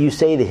whatever you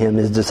say to him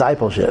is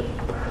discipleship.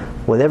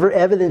 Whatever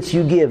evidence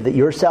you give that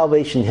your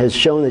salvation has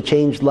shown a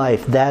changed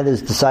life, that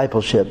is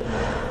discipleship.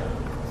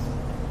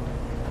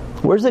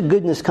 Where's the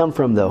goodness come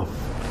from, though?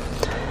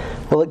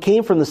 Well, it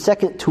came from the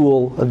second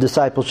tool of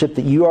discipleship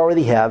that you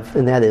already have,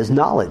 and that is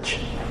knowledge.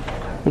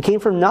 It came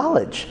from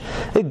knowledge.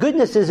 The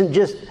goodness isn't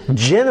just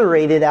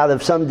generated out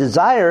of some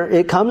desire.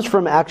 It comes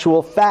from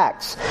actual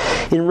facts.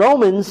 In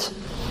Romans,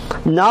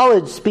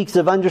 knowledge speaks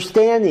of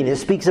understanding. It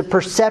speaks of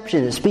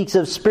perception. It speaks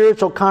of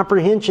spiritual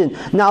comprehension,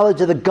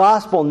 knowledge of the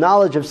gospel,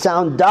 knowledge of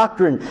sound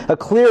doctrine, a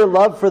clear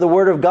love for the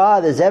Word of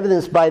God as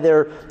evidenced by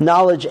their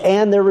knowledge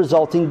and their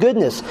resulting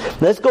goodness.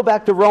 Let's go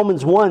back to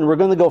Romans 1. We're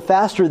going to go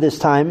faster this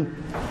time.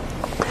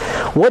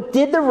 What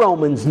did the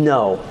Romans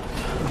know?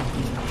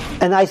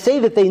 And I say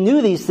that they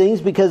knew these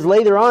things because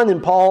later on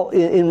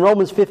in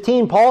Romans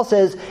 15, Paul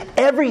says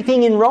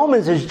everything in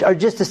Romans are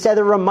just a set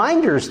of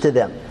reminders to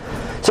them.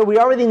 So we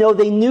already know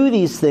they knew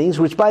these things,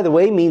 which, by the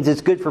way, means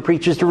it's good for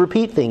preachers to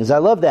repeat things. I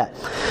love that.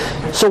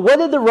 So what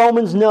did the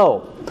Romans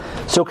know?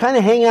 So kind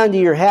of hang on to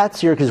your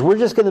hats here, because we're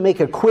just going to make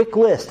a quick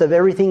list of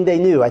everything they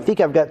knew. I think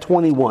I've got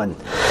 21.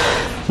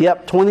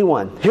 Yep,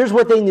 21. Here's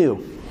what they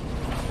knew.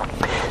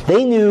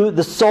 They knew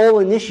the sole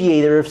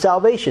initiator of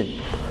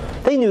salvation.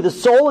 They knew the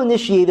sole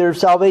initiator of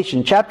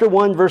salvation. Chapter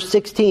 1, verse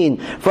 16.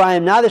 For I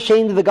am not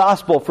ashamed of the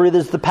gospel, for it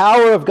is the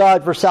power of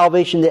God for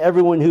salvation to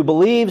everyone who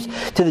believes,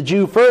 to the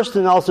Jew first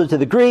and also to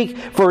the Greek.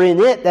 For in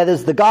it, that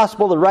is the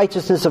gospel, the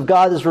righteousness of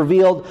God is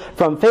revealed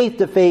from faith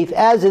to faith,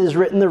 as it is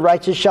written, the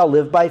righteous shall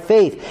live by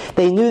faith.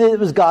 They knew that it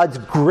was God's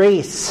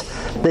grace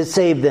that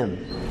saved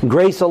them.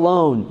 Grace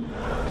alone.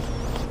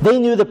 They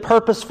knew the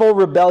purposeful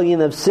rebellion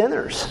of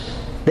sinners.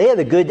 They had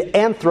a good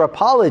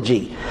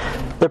anthropology.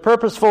 The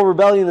purposeful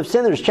rebellion of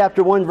sinners,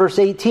 chapter 1, verse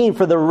 18.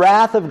 For the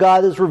wrath of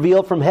God is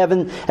revealed from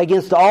heaven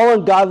against all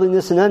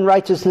ungodliness and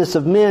unrighteousness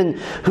of men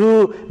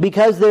who,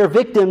 because they're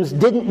victims,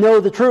 didn't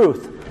know the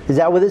truth. Is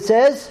that what it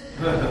says?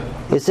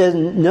 It says,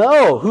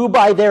 no, who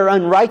by their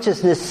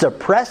unrighteousness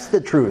suppress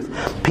the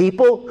truth.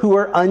 People who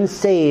are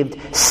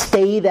unsaved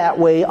stay that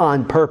way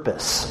on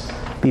purpose.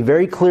 Be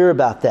very clear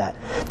about that.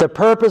 The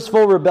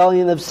purposeful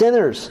rebellion of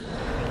sinners.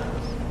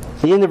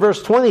 The end of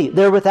verse 20,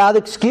 they're without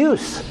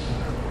excuse.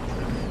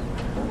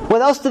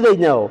 What else do they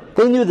know?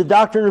 They knew the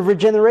doctrine of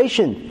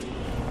regeneration.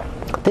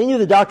 They knew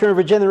the doctrine of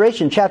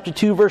regeneration. Chapter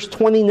 2, verse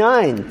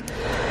 29.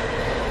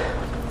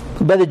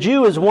 But a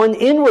Jew is one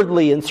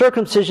inwardly, and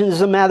circumcision is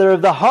a matter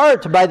of the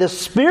heart, by the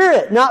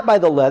Spirit, not by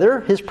the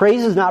letter. His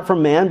praise is not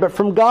from man, but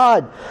from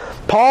God.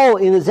 Paul,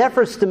 in his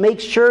efforts to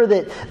make sure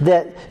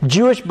that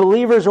Jewish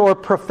believers or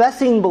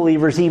professing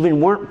believers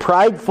even weren't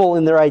prideful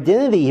in their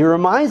identity, he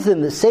reminds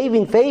them that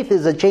saving faith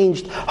is a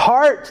changed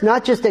heart,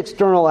 not just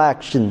external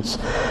actions.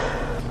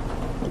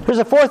 There's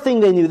a fourth thing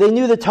they knew. They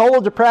knew the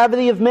total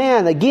depravity of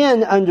man,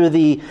 again under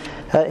the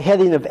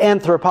heading of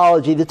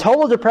anthropology. The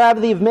total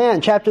depravity of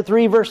man, chapter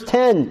 3, verse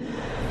 10.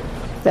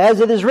 As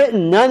it is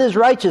written, none is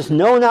righteous,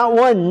 no, not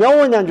one. No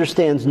one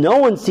understands, no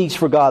one seeks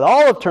for God.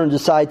 All have turned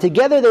aside.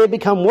 Together they have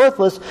become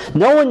worthless.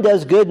 No one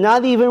does good,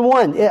 not even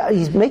one.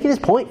 He's making his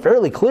point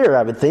fairly clear,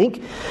 I would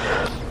think.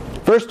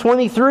 Verse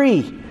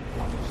 23.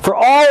 For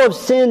all have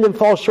sinned and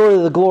fall short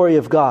of the glory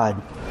of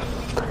God.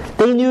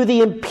 They knew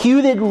the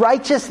imputed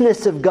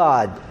righteousness of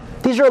God.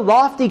 These are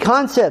lofty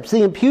concepts.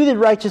 The imputed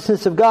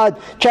righteousness of God.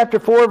 Chapter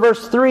 4,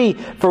 verse 3.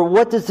 For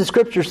what does the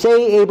Scripture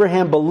say?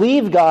 Abraham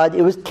believed God.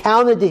 It was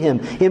counted to him,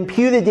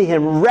 imputed to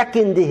him,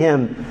 reckoned to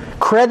him,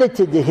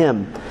 credited to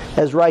him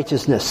as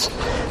righteousness.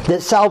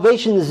 That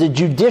salvation is a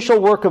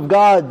judicial work of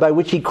God by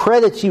which He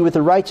credits you with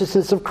the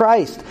righteousness of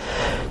Christ.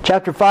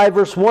 Chapter 5,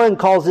 verse 1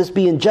 calls this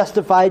being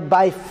justified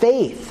by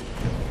faith.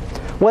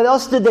 What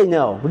else did they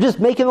know? We're just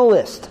making a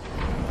list.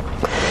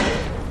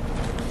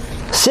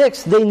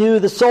 Sixth, they knew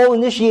the sole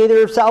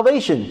initiator of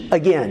salvation.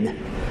 Again.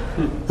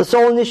 The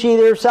sole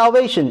initiator of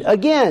salvation.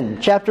 Again.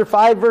 Chapter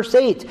 5, verse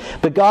 8.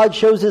 But God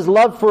shows His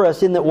love for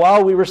us in that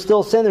while we were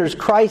still sinners,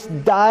 Christ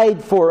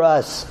died for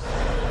us.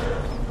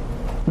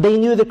 They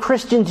knew the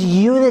Christian's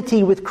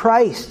unity with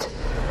Christ.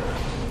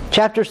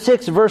 Chapter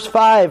 6, verse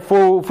 5.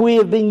 For if we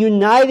have been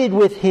united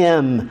with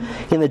Him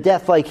in a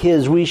death like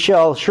His, we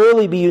shall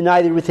surely be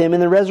united with Him in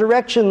the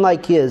resurrection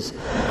like His.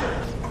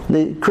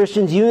 The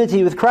Christian's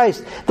unity with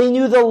Christ. They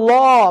knew the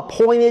law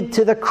pointed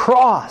to the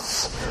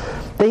cross.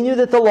 They knew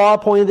that the law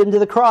pointed them to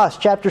the cross.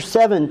 Chapter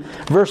 7,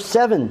 verse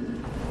 7.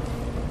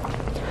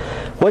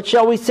 What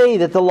shall we say?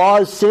 That the law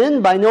is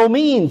sin? By no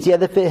means.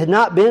 Yet if it had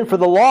not been for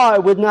the law, I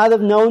would not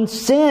have known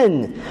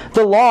sin.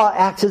 The law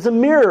acts as a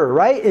mirror,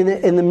 right?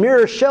 And the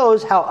mirror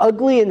shows how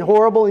ugly and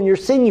horrible in your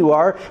sin you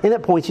are, and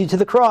it points you to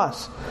the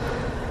cross.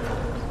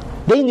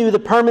 They knew the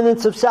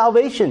permanence of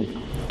salvation.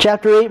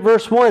 Chapter 8,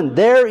 verse 1.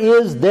 There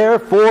is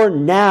therefore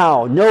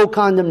now no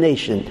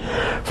condemnation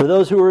for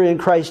those who are in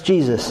Christ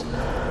Jesus.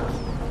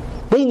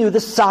 They knew the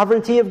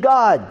sovereignty of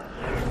God.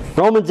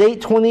 Romans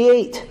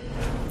 8:28.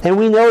 And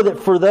we know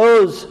that for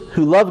those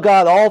who love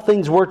God, all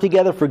things work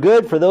together for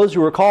good, for those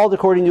who are called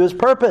according to His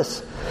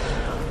purpose.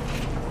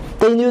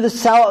 They knew the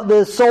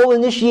sole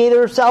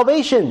initiator of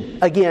salvation.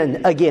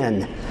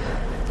 Again.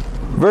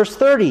 Verse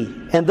 30.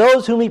 And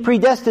those whom He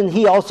predestined,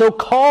 He also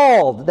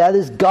called. That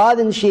is God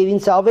initiating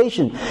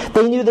salvation.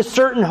 They knew the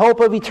certain hope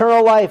of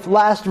eternal life.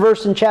 Last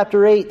verse in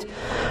chapter 8.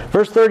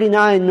 Verse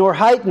 39. Nor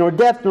height, nor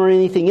depth, nor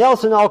anything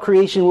else in all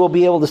creation will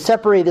be able to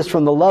separate us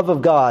from the love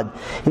of God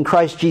in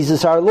Christ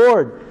Jesus our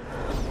Lord.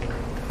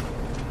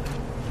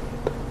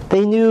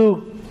 They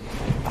knew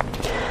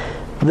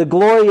the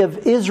glory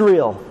of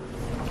Israel.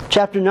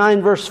 Chapter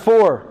 9, verse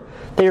 4.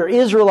 They are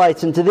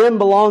Israelites, and to them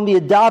belong the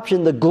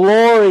adoption, the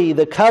glory,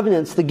 the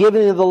covenants, the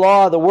giving of the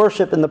law, the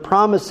worship, and the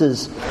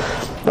promises.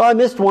 Oh, I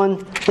missed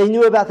one. They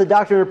knew about the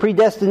doctrine of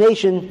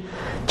predestination.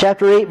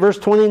 Chapter 8, verse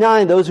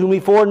 29. Those whom He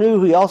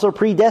foreknew, He also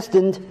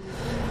predestined.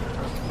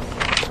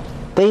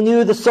 They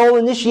knew the sole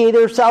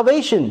initiator of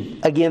salvation.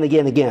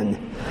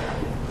 Again.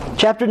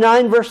 Chapter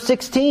 9, verse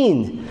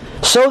 16.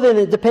 So then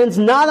it depends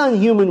not on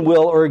human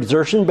will or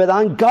exertion, but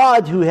on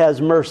God who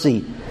has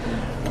mercy.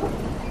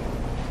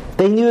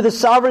 They knew the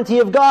sovereignty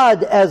of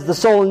God as the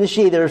sole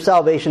initiator of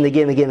salvation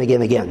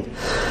again.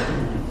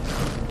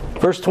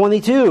 Verse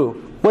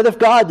 22. What if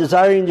God,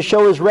 desiring to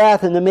show His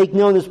wrath and to make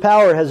known His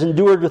power, has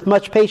endured with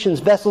much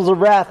patience vessels of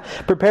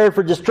wrath prepared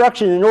for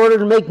destruction, in order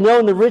to make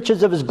known the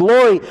riches of His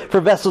glory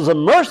for vessels of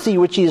mercy,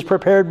 which He has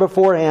prepared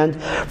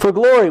beforehand for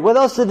glory? What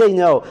else did they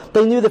know?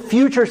 They knew the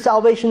future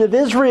salvation of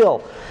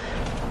Israel.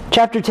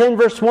 Chapter 10,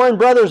 verse 1,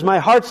 brothers, my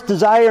heart's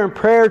desire and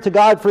prayer to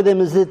God for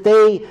them is that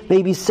they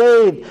may be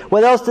saved.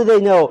 What else did they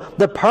know?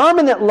 The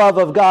permanent love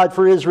of God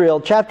for Israel.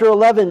 Chapter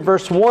 11,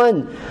 verse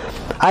 1,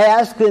 I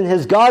ask then,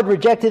 has God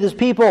rejected His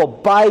people?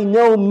 By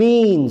no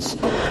means.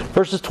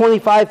 Verses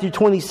 25 through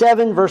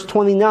 27, verse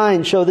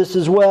 29 show this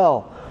as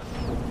well.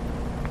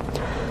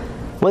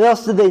 What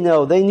else did they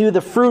know? They knew the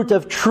fruit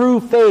of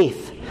true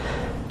faith.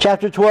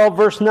 Chapter 12,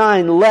 verse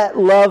 9, let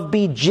love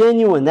be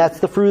genuine. That's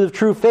the fruit of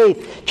true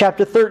faith.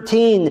 Chapter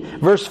 13,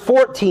 verse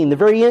 14, the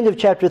very end of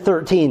chapter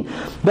 13.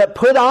 But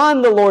put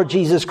on the Lord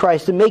Jesus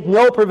Christ and make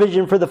no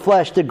provision for the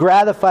flesh to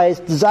gratify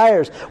its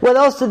desires. What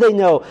else did they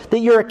know? That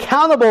you're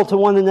accountable to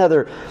one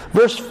another.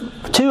 Verse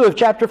 2 of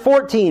chapter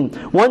 14,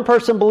 one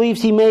person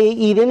believes he may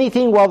eat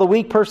anything while the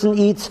weak person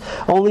eats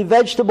only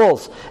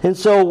vegetables. And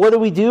so what do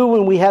we do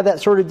when we have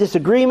that sort of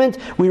disagreement?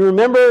 We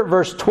remember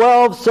verse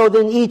 12, so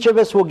then each of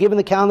us will give an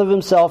account of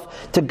himself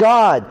to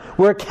God.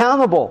 We're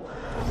accountable.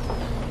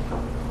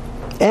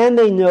 And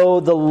they know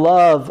the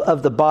love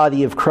of the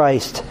body of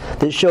Christ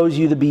that shows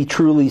you to be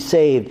truly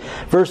saved.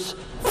 Verse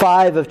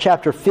 5 of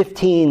chapter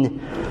 15,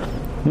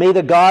 may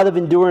the God of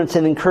endurance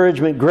and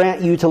encouragement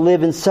grant you to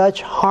live in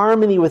such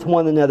harmony with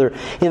one another,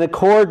 in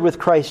accord with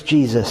Christ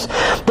Jesus,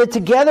 that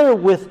together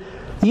with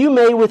you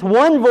may with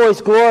one voice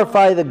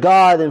glorify the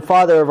God and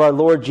Father of our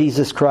Lord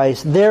Jesus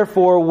Christ.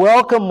 Therefore,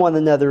 welcome one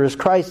another as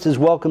Christ has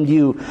welcomed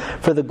you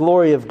for the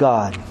glory of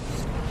God.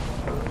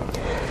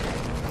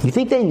 You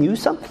think they knew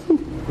something?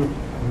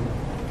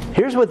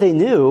 Here's what they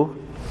knew.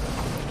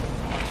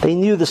 They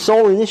knew the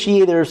sole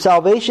initiator of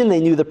salvation.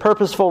 They knew the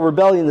purposeful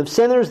rebellion of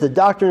sinners, the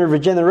doctrine of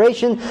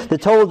regeneration, the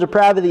total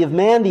depravity of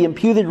man, the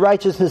imputed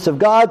righteousness of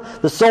God,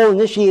 the sole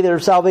initiator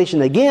of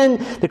salvation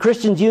again, the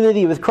Christian's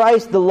unity with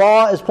Christ, the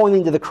law as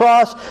pointing to the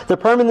cross, the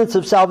permanence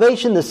of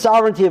salvation, the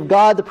sovereignty of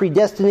God, the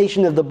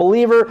predestination of the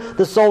believer,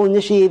 the sole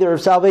initiator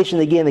of salvation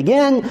again,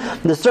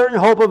 the certain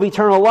hope of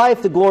eternal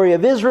life, the glory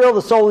of Israel,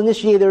 the sole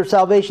initiator of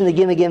salvation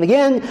again,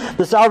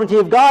 the sovereignty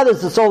of God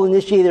as the sole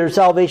initiator of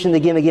salvation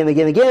again,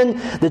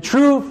 the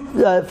true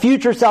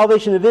future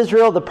salvation of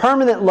Israel, the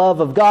permanent love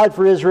of God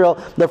for Israel,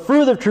 the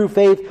fruit of true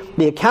faith,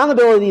 the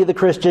accountability of the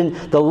Christian,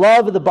 the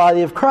love of the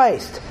body of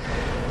Christ.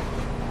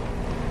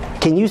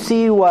 Can you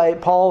see why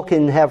Paul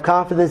can have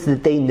confidence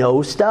that they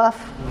know stuff?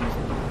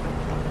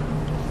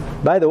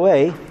 By the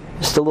way,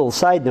 just a little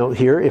side note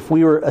here, if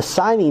we were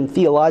assigning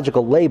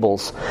theological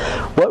labels,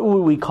 what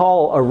would we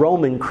call a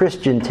Roman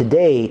Christian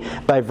today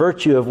by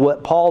virtue of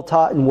what Paul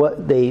taught and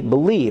what they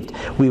believed?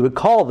 We would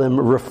call them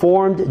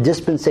Reformed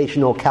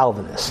Dispensational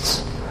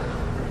Calvinists.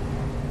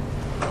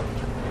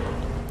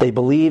 They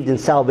believed in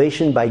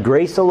salvation by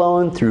grace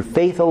alone, through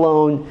faith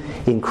alone,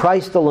 in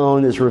Christ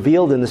alone, as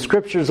revealed in the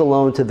Scriptures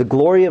alone, to the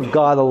glory of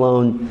God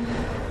alone,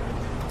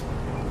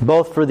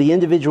 both for the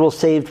individual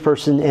saved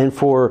person and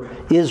for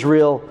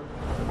Israel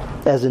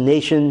as a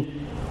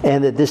nation,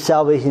 and that this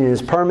salvation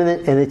is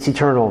permanent and it's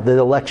eternal, that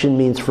election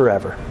means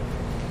forever.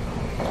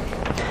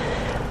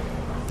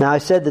 Now, I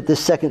said that this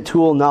second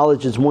tool,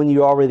 knowledge, is one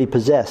you already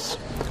possess.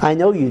 I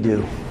know you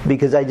do,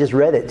 because I just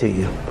read it to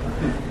you.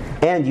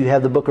 And you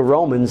have the book of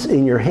Romans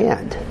in your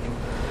hand.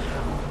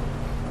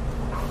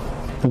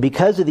 And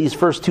because of these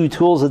first two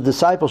tools of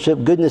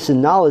discipleship, goodness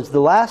and knowledge, the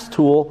last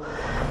tool,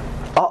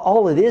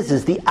 all it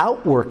is the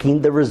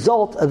outworking, the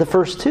result of the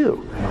first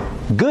two.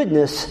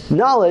 Goodness,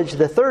 knowledge,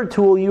 the third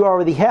tool you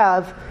already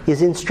have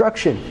is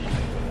instruction.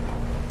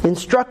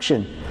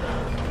 Instruction.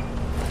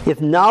 If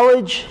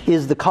knowledge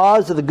is the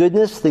cause of the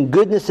goodness, then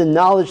goodness and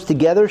knowledge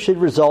together should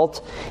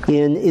result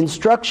in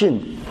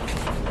instruction.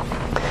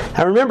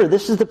 Now remember,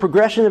 this is the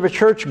progression of a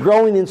church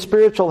growing in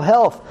spiritual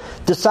health.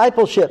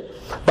 Discipleship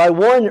by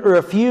one or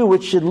a few,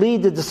 which should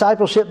lead to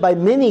discipleship by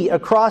many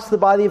across the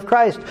body of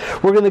Christ.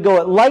 We're going to go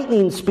at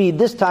lightning speed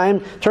this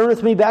time. Turn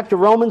with me back to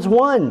Romans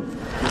 1.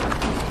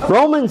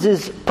 Romans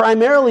is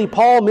primarily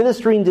Paul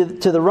ministering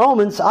to the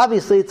Romans.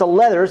 Obviously, it's a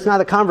letter. It's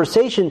not a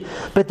conversation.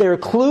 But there are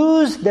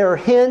clues, there are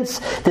hints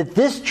that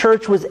this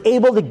church was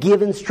able to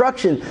give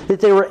instruction,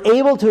 that they were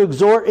able to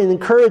exhort and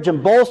encourage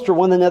and bolster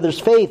one another's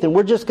faith. And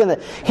we're just going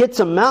to hit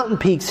some mountain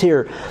peaks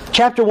here.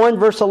 Chapter 1,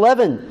 verse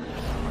 11.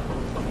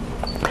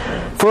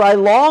 For I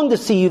long to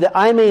see you that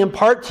I may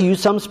impart to you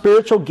some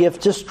spiritual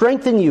gift to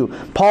strengthen you.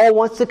 Paul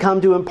wants to come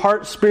to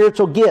impart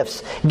spiritual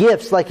gifts.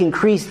 Gifts like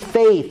increased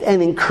faith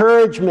and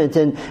encouragement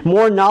and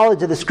more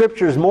knowledge of the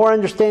Scriptures, more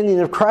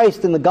understanding of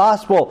Christ and the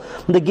gospel,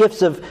 the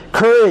gifts of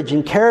courage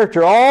and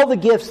character, all the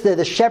gifts that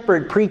a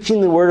shepherd preaching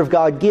the Word of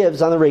God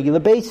gives on a regular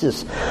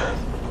basis.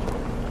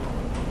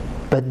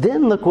 But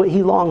then look what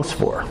he longs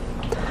for.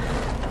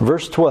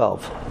 Verse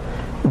 12.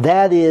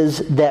 That is,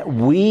 that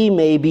we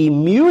may be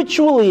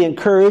mutually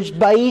encouraged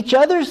by each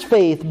other's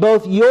faith,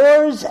 both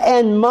yours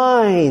and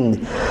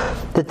mine,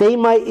 that they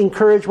might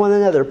encourage one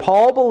another.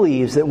 Paul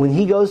believes that when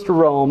he goes to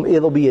Rome,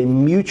 it'll be a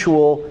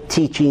mutual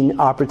teaching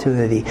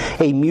opportunity,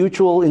 a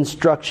mutual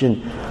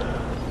instruction.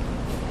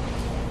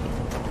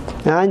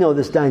 Now, I know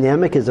this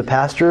dynamic as a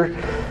pastor,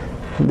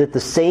 that the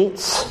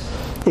saints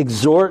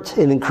exhort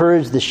and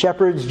encourage the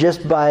shepherds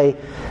just by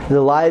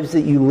the lives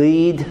that you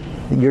lead,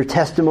 your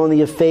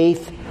testimony of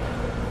faith.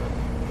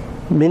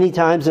 Many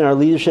times in our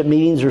leadership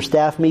meetings or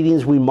staff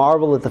meetings, we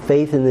marvel at the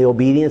faith and the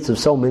obedience of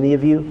so many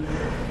of you.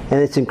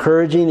 And it's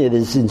encouraging. It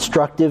is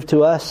instructive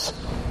to us.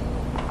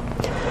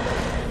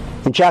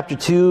 In chapter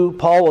 2,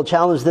 Paul will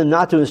challenge them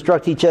not to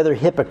instruct each other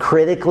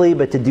hypocritically,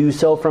 but to do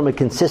so from a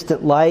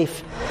consistent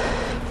life.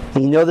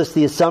 And you notice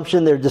the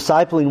assumption they're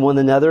discipling one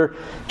another.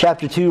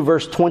 Chapter 2,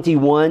 verse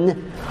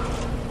 21.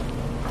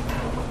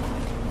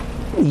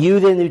 You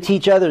then who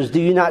teach others, do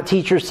you not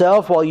teach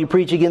yourself? While you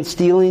preach against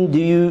stealing, do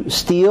you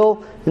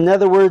steal? In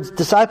other words,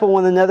 disciple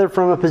one another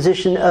from a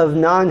position of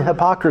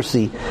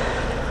non-hypocrisy.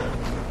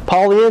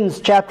 Paul ends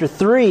chapter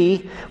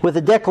 3 with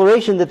a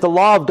declaration that the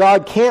law of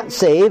God can't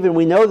save, and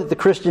we know that the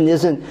Christian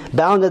isn't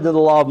bound under the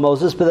law of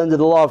Moses, but under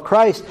the law of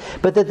Christ,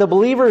 but that the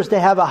believer is to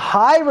have a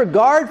high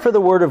regard for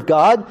the Word of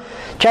God.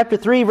 Chapter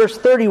 3, verse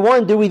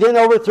 31, do we then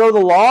overthrow the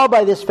law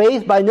by this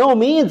faith? By no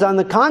means. On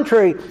the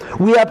contrary,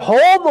 we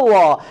uphold the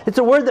law. It's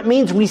a word that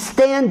means we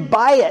stand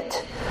by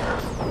it.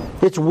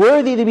 It's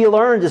worthy to be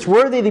learned. It's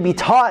worthy to be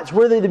taught. It's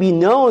worthy to be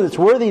known. It's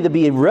worthy to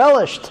be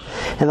relished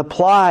and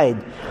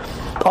applied.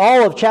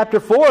 All of chapter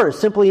 4 is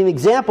simply an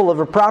example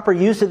of a proper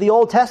use of the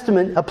Old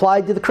Testament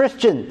applied to the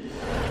Christian.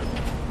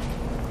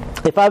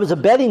 If I was a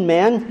betting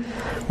man,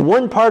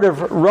 one part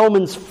of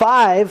Romans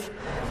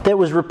 5 that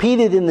was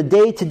repeated in the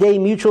day-to-day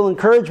mutual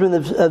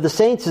encouragement of the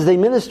saints as they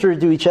ministered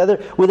to each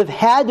other would have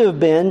had to have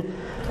been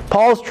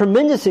Paul's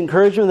tremendous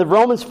encouragement of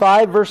Romans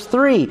 5, verse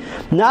 3.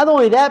 Not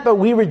only that, but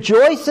we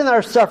rejoice in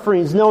our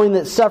sufferings, knowing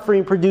that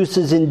suffering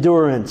produces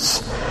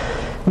endurance.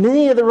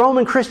 Many of the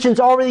Roman Christians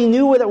already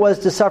knew what it was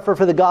to suffer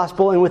for the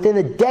gospel, and within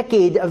a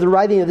decade of the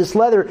writing of this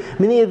letter,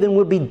 many of them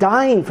would be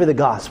dying for the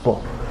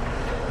gospel.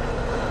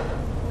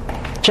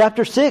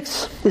 Chapter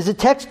 6 is a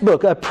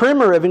textbook, a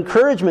primer of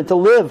encouragement to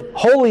live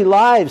holy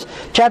lives.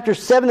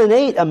 Chapters 7 and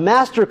 8, a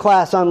master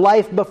class on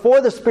life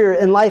before the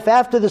Spirit and life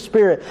after the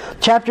Spirit.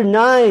 Chapter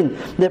 9,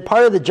 that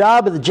part of the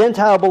job of the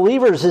Gentile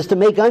believers is to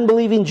make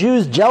unbelieving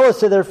Jews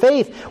jealous of their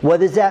faith.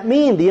 What does that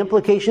mean? The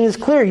implication is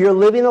clear. You're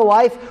living a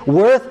life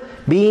worth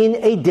being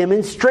a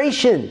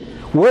demonstration,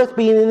 worth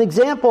being an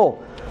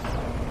example.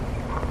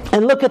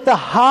 And look at the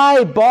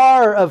high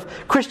bar of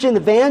Christian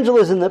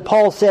evangelism that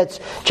Paul sets.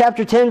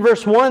 Chapter 10,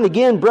 verse 1,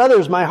 again,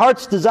 brothers, my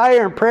heart's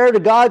desire and prayer to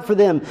God for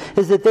them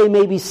is that they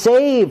may be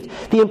saved.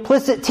 The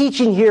implicit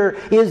teaching here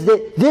is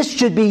that this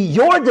should be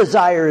your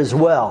desire as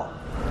well.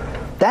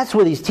 That's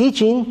what he's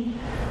teaching.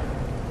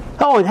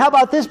 Oh, and how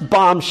about this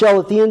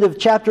bombshell at the end of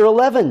chapter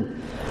 11?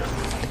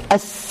 A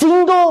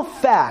single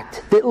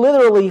fact that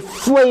literally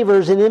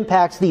flavors and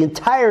impacts the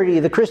entirety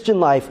of the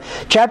Christian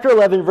life. Chapter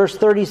 11, verse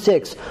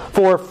 36.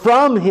 For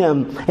from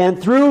Him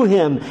and through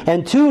Him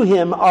and to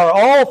Him are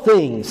all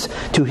things.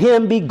 To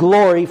Him be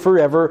glory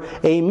forever.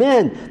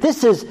 Amen.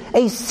 This is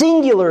a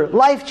singular,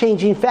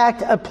 life-changing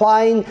fact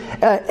applying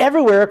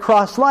everywhere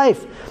across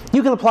life.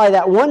 You can apply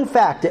that one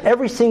fact to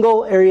every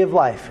single area of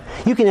life.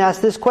 You can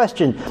ask this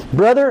question,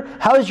 brother,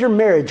 how is your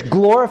marriage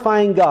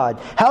glorifying God?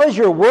 How is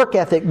your work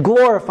ethic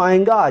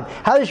glorifying God?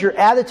 How is your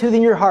attitude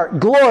in your heart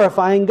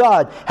glorifying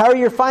God? How are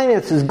your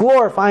finances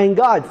glorifying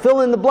God?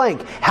 Fill in the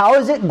blank. How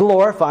is it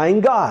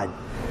glorifying God?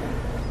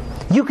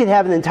 You could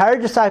have an entire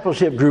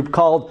discipleship group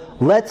called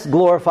Let's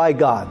Glorify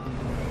God.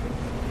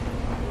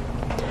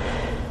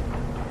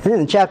 And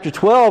in chapter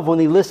 12, when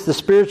he lists the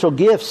spiritual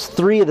gifts,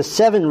 3 of the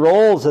 7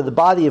 roles of the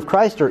body of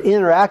Christ are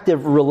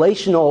interactive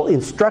relational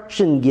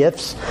instruction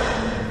gifts.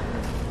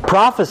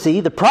 Prophecy,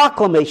 the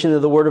proclamation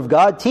of the Word of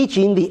God.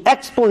 Teaching, the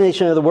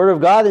explanation of the Word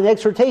of God. And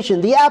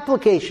exhortation, the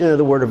application of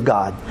the Word of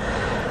God.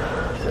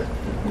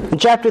 In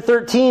chapter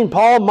 13,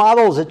 Paul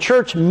models a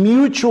church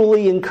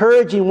mutually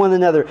encouraging one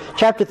another.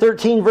 Chapter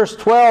 13, verse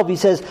 12, he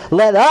says,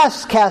 let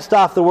us cast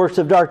off the works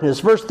of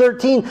darkness. Verse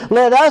 13,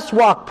 let us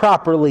walk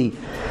properly.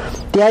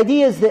 The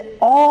idea is that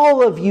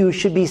all of you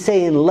should be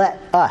saying, let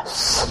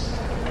us.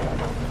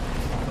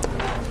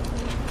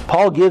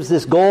 Paul gives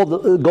this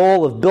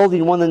goal of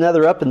building one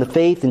another up in the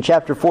faith in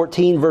chapter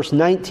 14, verse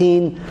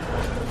 19.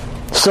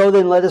 So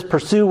then let us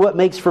pursue what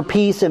makes for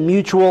peace and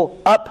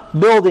mutual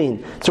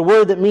upbuilding. It's a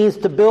word that means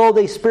to build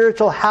a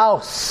spiritual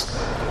house,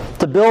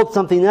 to build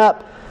something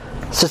up.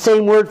 It's the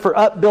same word for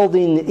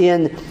upbuilding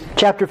in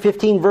chapter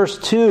 15, verse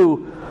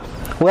 2.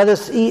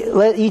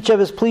 Let each of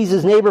us please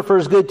his neighbor for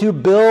his good, to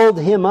build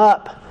him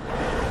up.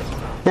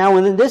 Now,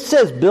 when this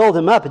says build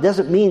him up, it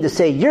doesn't mean to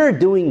say you're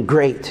doing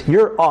great,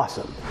 you're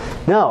awesome.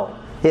 No,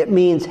 it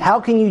means how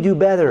can you do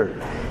better?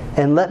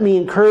 And let me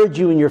encourage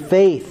you in your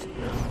faith.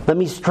 Let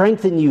me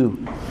strengthen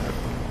you.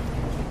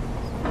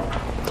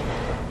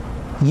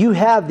 You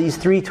have these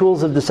 3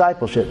 tools of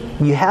discipleship.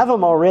 You have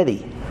them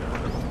already.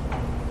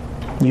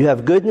 You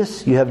have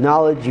goodness, you have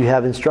knowledge, you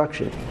have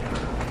instruction.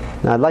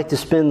 Now, I'd like to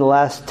spend the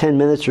last 10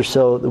 minutes or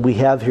so that we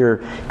have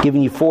here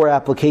giving you 4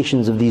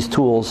 applications of these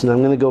tools. And I'm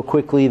going to go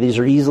quickly. These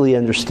are easily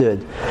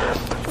understood.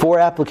 4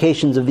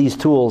 applications of these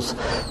tools.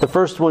 The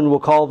first one we'll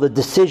call the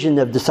decision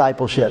of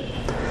discipleship.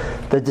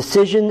 The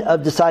decision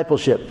of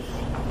discipleship.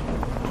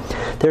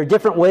 There are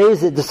different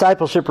ways that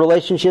discipleship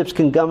relationships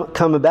can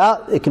come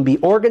about. It can be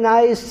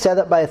organized, set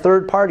up by a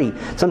third party.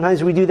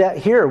 Sometimes we do that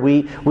here.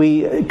 We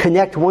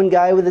connect one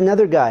guy with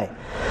another guy.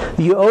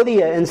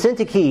 Euodia and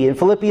Syntyche in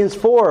Philippians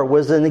 4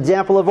 was an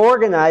example of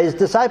organized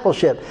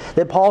discipleship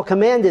that Paul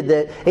commanded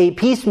that a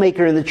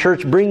peacemaker in the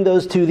church bring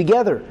those 2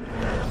 together.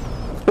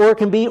 Or it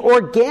can be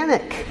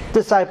organic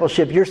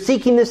discipleship. You're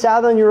seeking this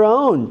out on your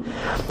own.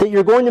 That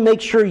you're going to make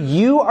sure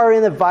you are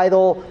in a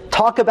vital,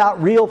 talk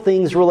about real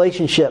things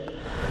relationship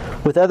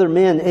with other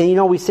men.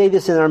 And we say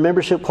this in our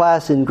membership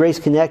class in Grace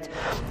Connect,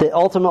 that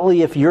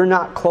ultimately if you're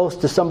not close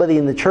to somebody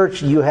in the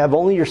church, you have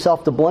only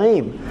yourself to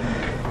blame.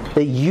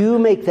 That you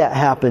make that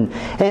happen.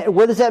 And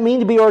what does that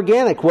mean to be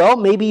organic? Well,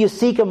 maybe you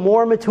seek a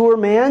more mature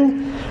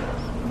man.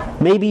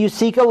 Maybe you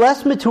seek a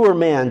less mature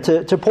man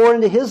to pour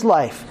into his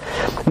life.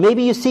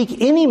 Maybe you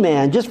seek any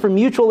man just for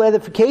mutual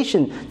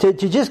edification to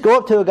just go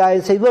up to a guy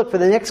and say, look, for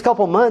the next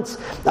couple months,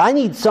 I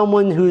need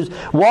someone who's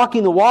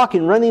walking the walk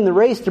and running the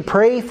race to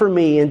pray for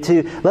me and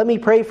to let me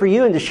pray for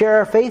you and to share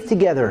our faith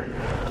together.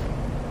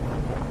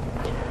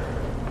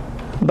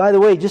 By the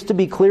way, just to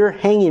be clear,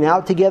 hanging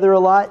out together a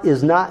lot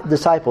is not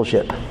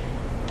discipleship.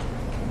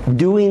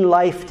 Doing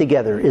life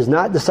together is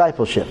not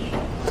discipleship.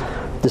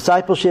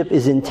 Discipleship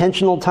is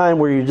intentional time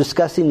where you're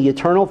discussing the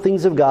eternal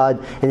things of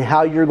God and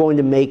how you're going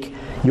to make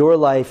your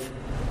life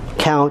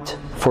count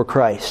for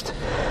Christ.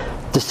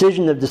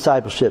 Decision of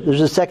discipleship.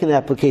 There's a second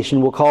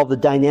application we'll call the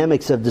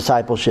dynamics of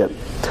discipleship.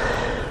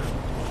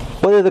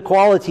 What are the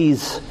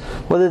qualities,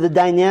 what are the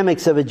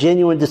dynamics of a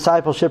genuine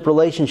discipleship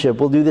relationship?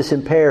 We'll do this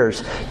in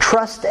pairs.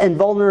 Trust and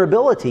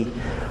vulnerability.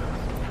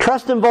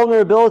 Trust and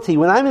vulnerability.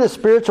 When I'm in a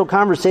spiritual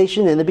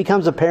conversation and it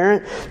becomes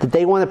apparent that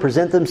they want to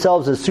present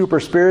themselves as super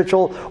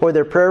spiritual or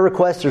their prayer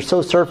requests are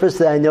so surface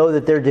that I know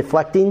that they're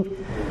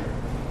deflecting,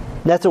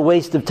 that's a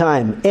waste of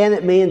time. And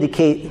it may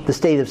indicate the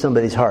state of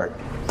somebody's heart.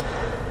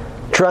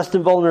 Trust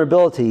and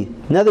vulnerability.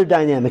 Another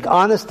dynamic.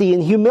 Honesty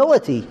and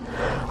humility.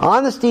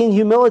 Honesty and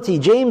humility.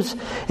 James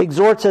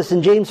exhorts us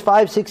in James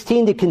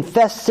 5:16 to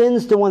confess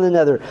sins to one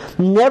another.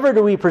 Never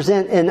do we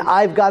present an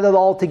I've got it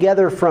all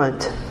together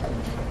front.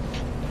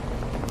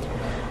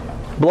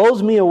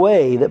 Blows me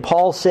away that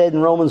Paul said in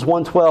Romans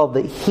 1:12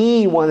 that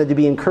he wanted to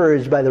be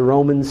encouraged by the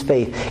Romans'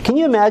 faith. Can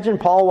you imagine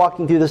Paul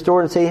walking through this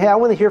door and saying, hey, I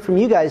want to hear from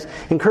you guys.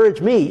 Encourage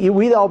me.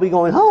 We'd all be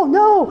going, oh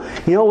no.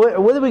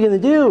 What are we going to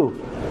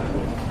do?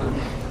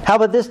 How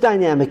about this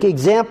dynamic?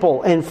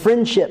 Example and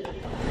friendship.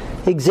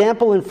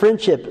 Example and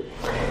friendship.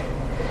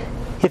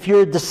 If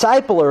you're a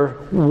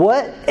discipler,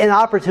 what an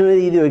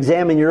opportunity to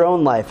examine your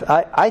own life.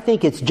 I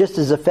think it's just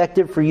as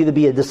effective for you to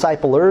be a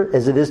discipler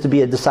as it is to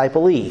be a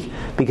disciplee.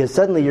 Because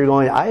suddenly you're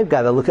going, I've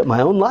got to look at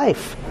my own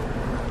life.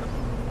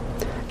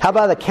 How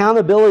about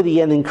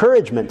accountability and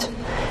encouragement?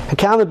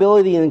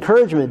 Accountability and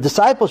encouragement.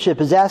 Discipleship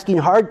is asking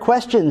hard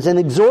questions and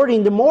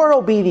exhorting to more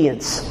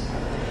obedience.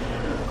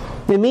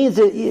 It means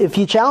that if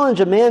you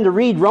challenge a man to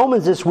read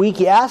Romans this week,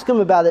 you ask him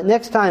about it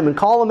next time and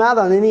call him out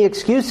on any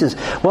excuses.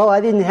 Well,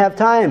 I didn't have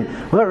time.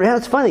 Well,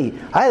 that's funny.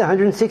 I had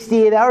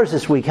 168 hours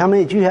this week. How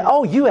many did you have?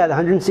 Oh, you had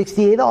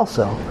 168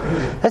 also.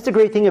 That's the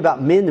great thing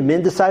about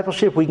men-to-men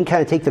discipleship. We can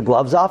kind of take the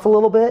gloves off a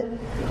little bit.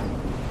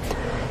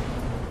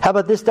 How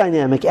about this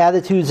dynamic?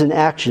 Attitudes and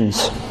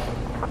actions.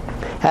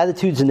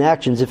 Attitudes and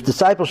actions. If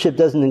discipleship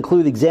doesn't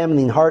include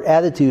examining heart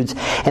attitudes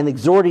and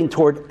exhorting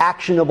toward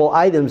actionable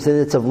items,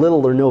 then it's of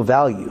little or no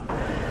value.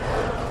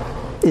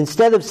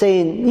 Instead of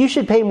saying, you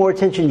should pay more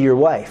attention to your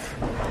wife,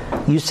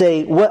 you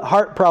say, what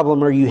heart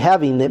problem are you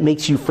having that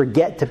makes you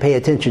forget to pay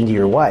attention to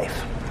your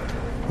wife?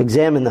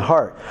 Examine the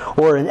heart.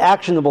 Or an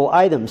actionable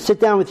item. Sit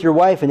down with your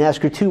wife and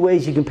ask her 2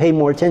 ways you can pay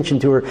more attention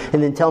to her,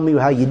 and then tell me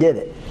how you did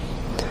it.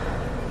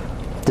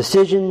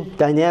 Decision,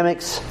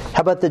 dynamics.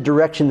 How about the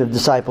direction of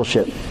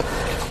discipleship?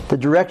 The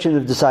direction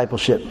of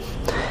discipleship.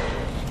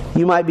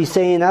 You might be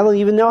saying, I don't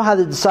even know how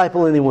to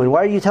disciple anyone.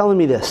 Why are you telling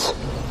me this?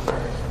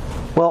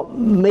 Well,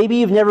 maybe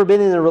you've never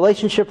been in a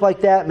relationship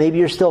like that. Maybe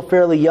you're still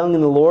fairly young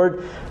in the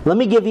Lord. Let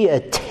me give you a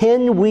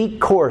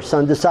 10-week course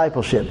on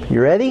discipleship.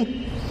 You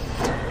ready?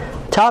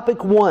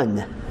 Topic 1,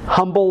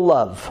 humble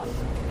love.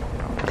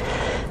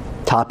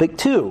 Topic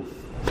 2,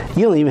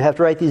 you don't even have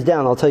to write these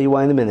down. I'll tell you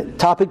why in a minute.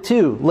 Topic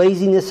 2,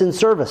 laziness in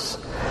service.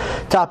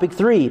 Topic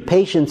 3,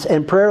 patience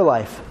and prayer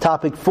life.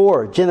 Topic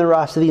 4,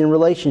 generosity in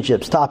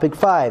relationships. Topic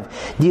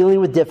 5,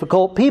 dealing with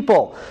difficult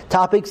people.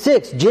 Topic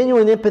 6,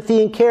 genuine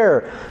empathy and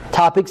care.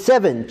 Topic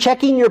 7,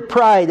 checking your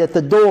pride at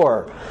the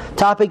door.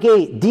 Topic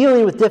 8,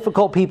 dealing with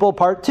difficult people,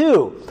 part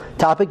 2.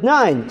 Topic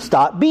 9,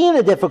 stop being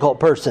a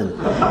difficult person.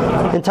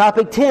 And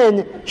topic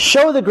 10,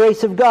 show the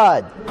grace of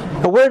God.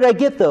 Now, where did I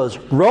get those?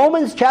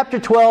 Romans chapter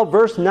 12,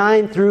 verse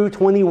 9 through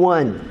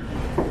 21.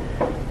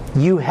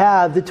 You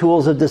have the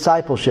tools of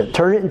discipleship.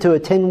 Turn it into a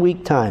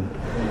 10-week time.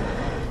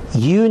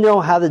 You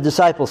know how to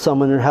disciple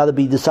someone or how to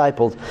be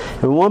discipled.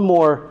 And one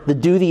more, the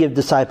duty of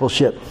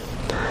discipleship.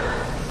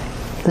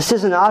 This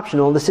isn't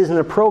optional. This isn't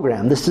a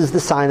program. This is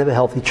the sign of a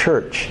healthy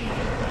church.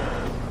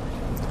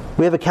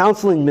 We have a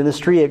counseling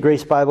ministry at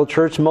Grace Bible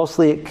Church.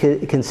 Mostly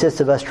it consists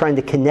of us trying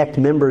to connect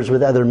members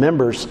with other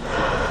members.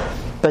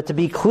 But to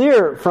be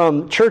clear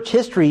from church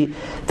history,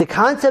 the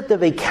concept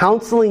of a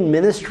counseling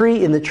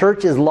ministry in the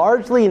church is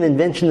largely an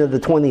invention of the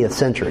 20th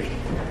century.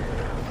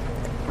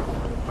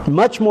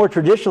 Much more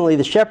traditionally,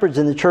 the shepherds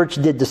in the church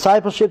did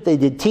discipleship. They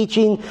did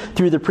teaching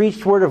through the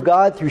preached word of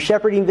God, through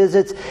shepherding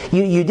visits.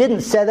 You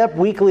didn't set up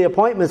weekly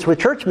appointments with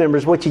church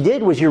members. What you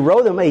did was you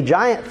wrote them a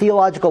giant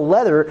theological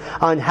letter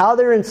on how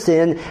they're in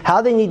sin,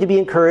 how they need to be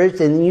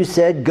encouraged, and then you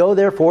said, go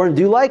therefore and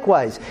do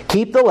likewise.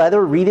 Keep the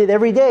letter, read it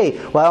every day.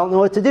 Well, I don't know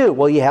what to do.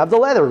 Well, you have the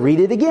letter,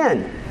 read it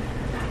again.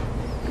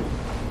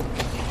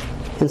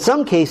 In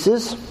some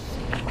cases,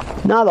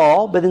 not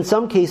all, but in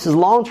some cases,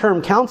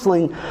 long-term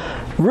counseling,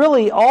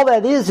 really all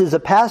that is a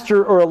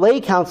pastor or a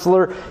lay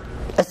counselor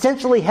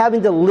essentially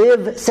having to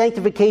live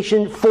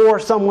sanctification for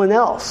someone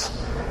else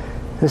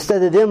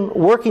instead of them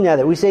working at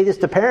it. We say this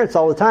to parents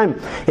all the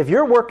time. If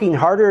you're working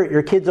harder at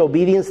your kids'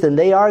 obedience than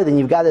they are, then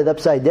you've got it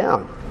upside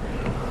down.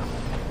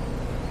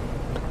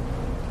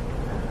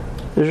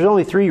 There's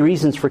only 3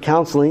 reasons for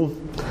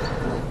counseling: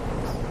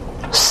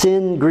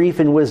 sin, grief,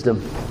 and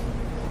wisdom.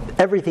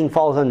 Everything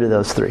falls under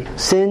those 3.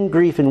 Sin,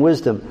 grief, and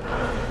wisdom.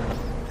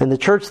 And the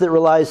church that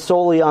relies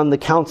solely on the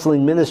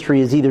counseling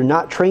ministry is either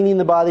not training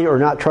the body or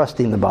not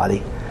trusting the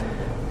body.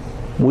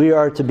 We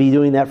are to be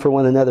doing that for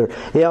one another.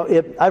 You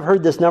know, I've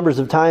heard this numbers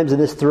of times,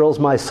 and this thrills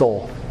my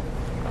soul.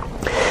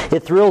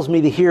 It thrills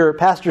me to hear,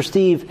 Pastor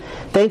Steve,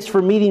 thanks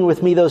for meeting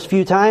with me those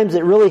few times.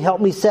 It really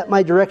helped me set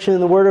my direction in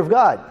the Word of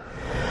God.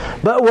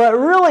 But what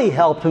really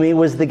helped me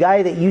was the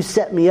guy that you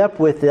set me up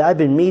with, that I've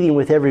been meeting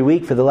with every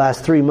week for the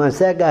last 3 months.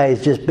 That guy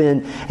has just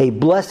been a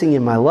blessing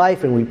in my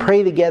life, and we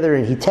pray together,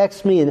 and he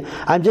texts me, and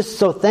I'm just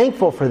so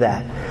thankful for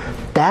that.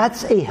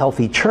 That's a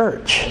healthy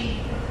church.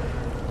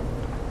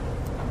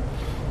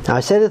 Now, I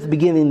said at the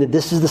beginning that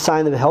this is the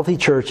sign of a healthy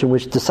church in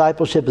which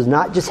discipleship is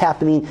not just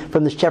happening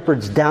from the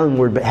shepherds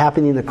downward, but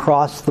happening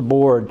across the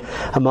board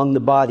among the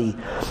body.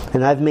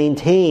 And I've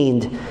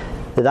maintained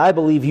that I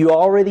believe you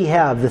already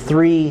have the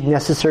 3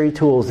 necessary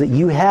tools, that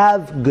you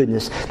have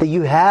goodness, that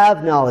you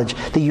have knowledge,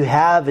 that you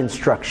have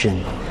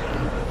instruction.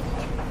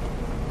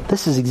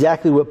 This is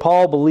exactly what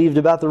Paul believed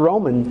about the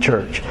Roman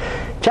church.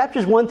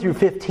 Chapters 1 through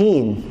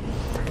 15,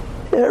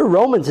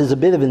 Romans is a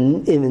bit of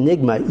an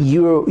enigma.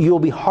 You'll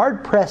be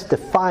hard-pressed to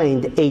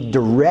find a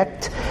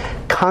direct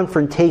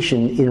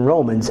confrontation in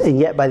Romans, and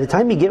yet by the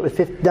time you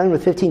get done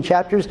with 15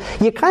 chapters,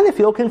 you kind of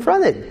feel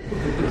confronted.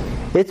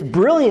 It's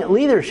brilliant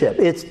leadership.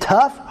 It's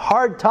tough,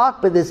 hard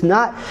talk, but it's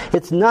not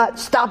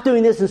stop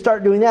doing this and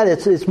start doing that.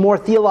 It's more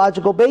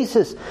theological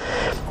basis.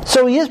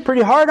 So he is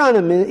pretty hard on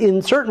them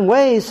in certain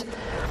ways,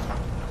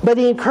 but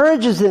he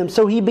encourages them.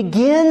 So he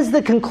begins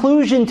the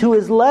conclusion to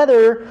his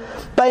letter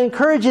by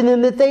encouraging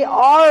them that they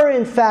are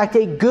in fact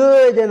a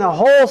good and a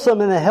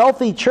wholesome and a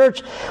healthy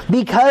church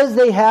because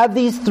they have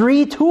these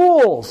 3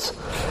 tools.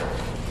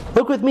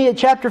 Look with me at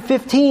chapter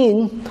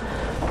 15,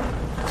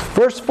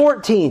 verse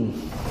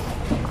 14.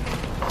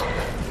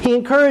 He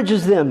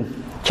encourages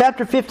them.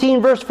 Chapter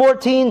 15, verse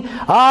 14,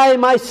 I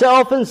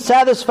myself am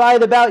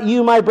satisfied about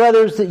you, my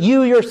brothers, that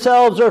you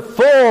yourselves are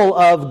full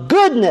of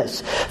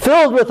goodness,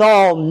 filled with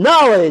all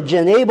knowledge,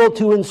 and able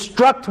to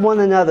instruct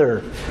one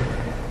another.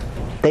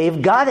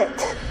 They've got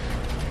it.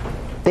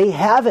 They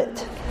have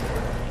it.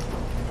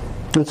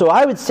 And so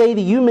I would say to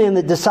you, men,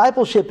 that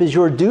discipleship is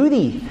your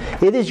duty.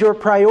 It is your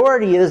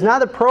priority. It is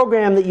not a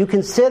program that you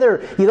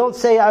consider. You don't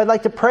say, I would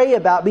like to pray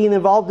about being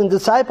involved in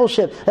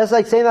discipleship. That's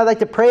like saying, I'd like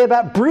to pray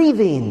about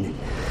breathing.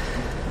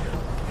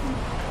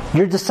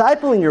 You're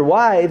discipling your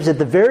wives, at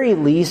the very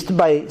least,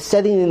 by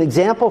setting an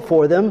example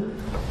for them.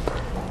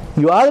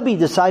 You ought to be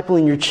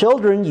discipling your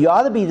children. You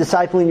ought to be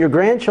discipling your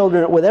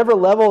grandchildren at whatever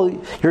level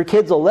your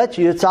kids will let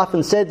you. It's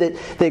often said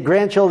that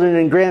grandchildren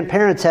and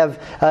grandparents have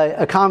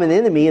a common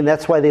enemy, and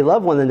that's why they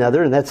love one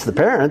another, and that's the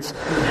parents.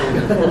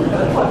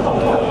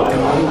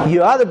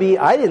 You ought to be,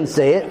 I didn't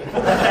say it.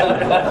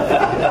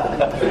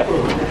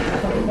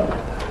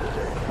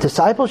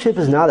 Discipleship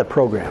is not a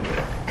program.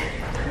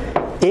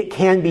 It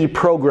can be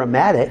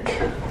programmatic.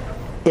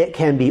 It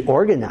can be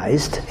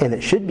organized, and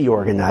it should be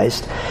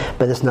organized,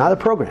 but it's not a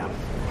program.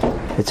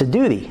 It's a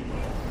duty.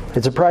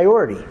 It's a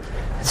priority.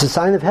 It's a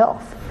sign of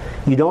health.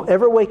 You don't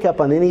ever wake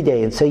up on any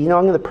day and say, I'm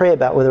going to pray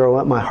about whether I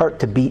want my heart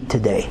to beat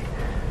today.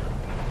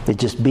 It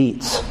just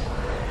beats.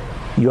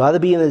 You ought to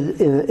be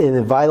in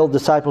a vital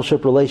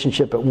discipleship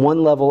relationship at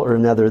one level or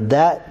another.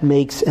 That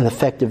makes an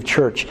effective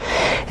church.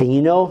 And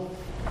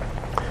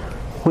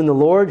when the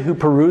Lord who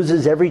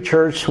peruses every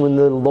church, when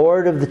the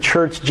Lord of the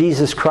church,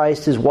 Jesus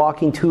Christ, is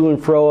walking to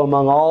and fro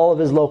among all of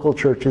his local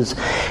churches,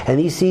 and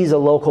he sees a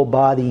local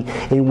body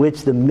in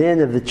which the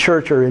men of the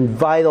church are in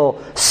vital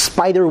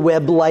spider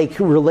web-like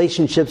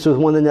relationships with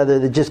one another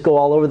that just go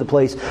all over the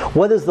place.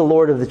 What is the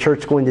Lord of the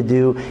church going to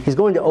do? He's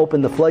going to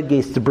open the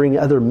floodgates to bring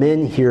other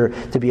men here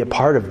to be a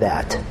part of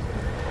that.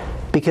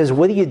 Because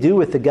what do you do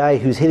with the guy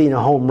who's hitting a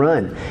home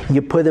run?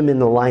 You put him in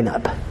the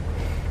lineup.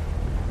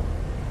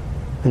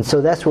 And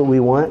so that's what we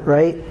want,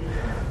 right?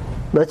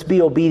 Let's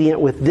be obedient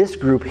with this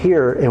group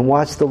here and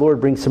watch the Lord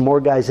bring some more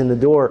guys in the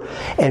door.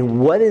 And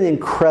what an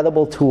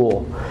incredible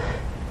tool.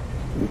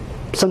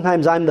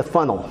 Sometimes I'm the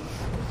funnel.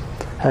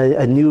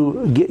 A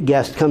new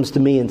guest comes to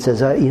me and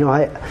says,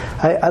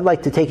 I'd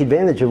like to take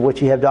advantage of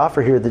what you have to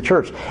offer here at the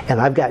church.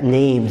 And I've got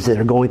names that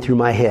are going through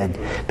my head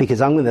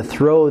because I'm going to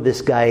throw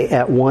this guy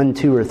at 1,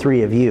 2, or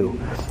 3 of you.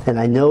 And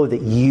I know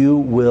that you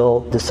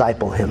will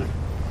disciple him.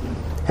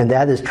 And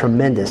that is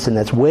tremendous, and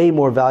that's way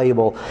more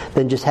valuable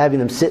than just having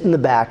them sit in the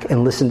back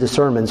and listen to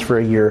sermons for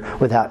a year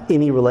without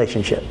any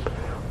relationship.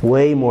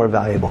 Way more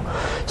valuable.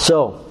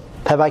 So,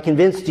 have I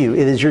convinced you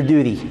it is your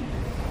duty?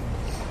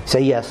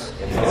 Say yes.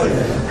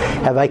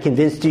 Yes. Have I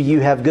convinced you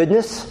have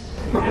goodness?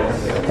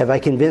 Yes. Have I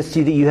convinced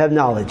you that you have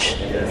knowledge?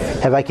 Yes.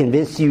 Have I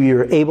convinced you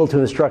you're able to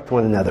instruct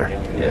one another?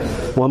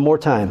 Yes. One more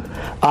time.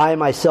 I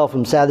myself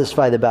am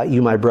satisfied about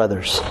you, my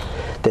brothers,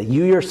 that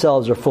you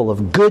yourselves are full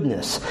of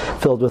goodness,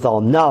 filled with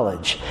all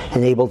knowledge,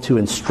 and able to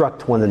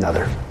instruct one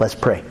another. Let's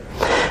pray.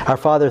 Our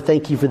Father,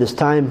 thank you for this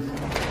time.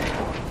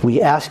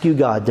 We ask you,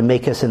 God, to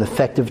make us an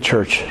effective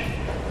church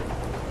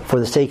for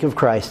the sake of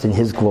Christ and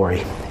His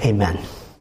glory. Amen.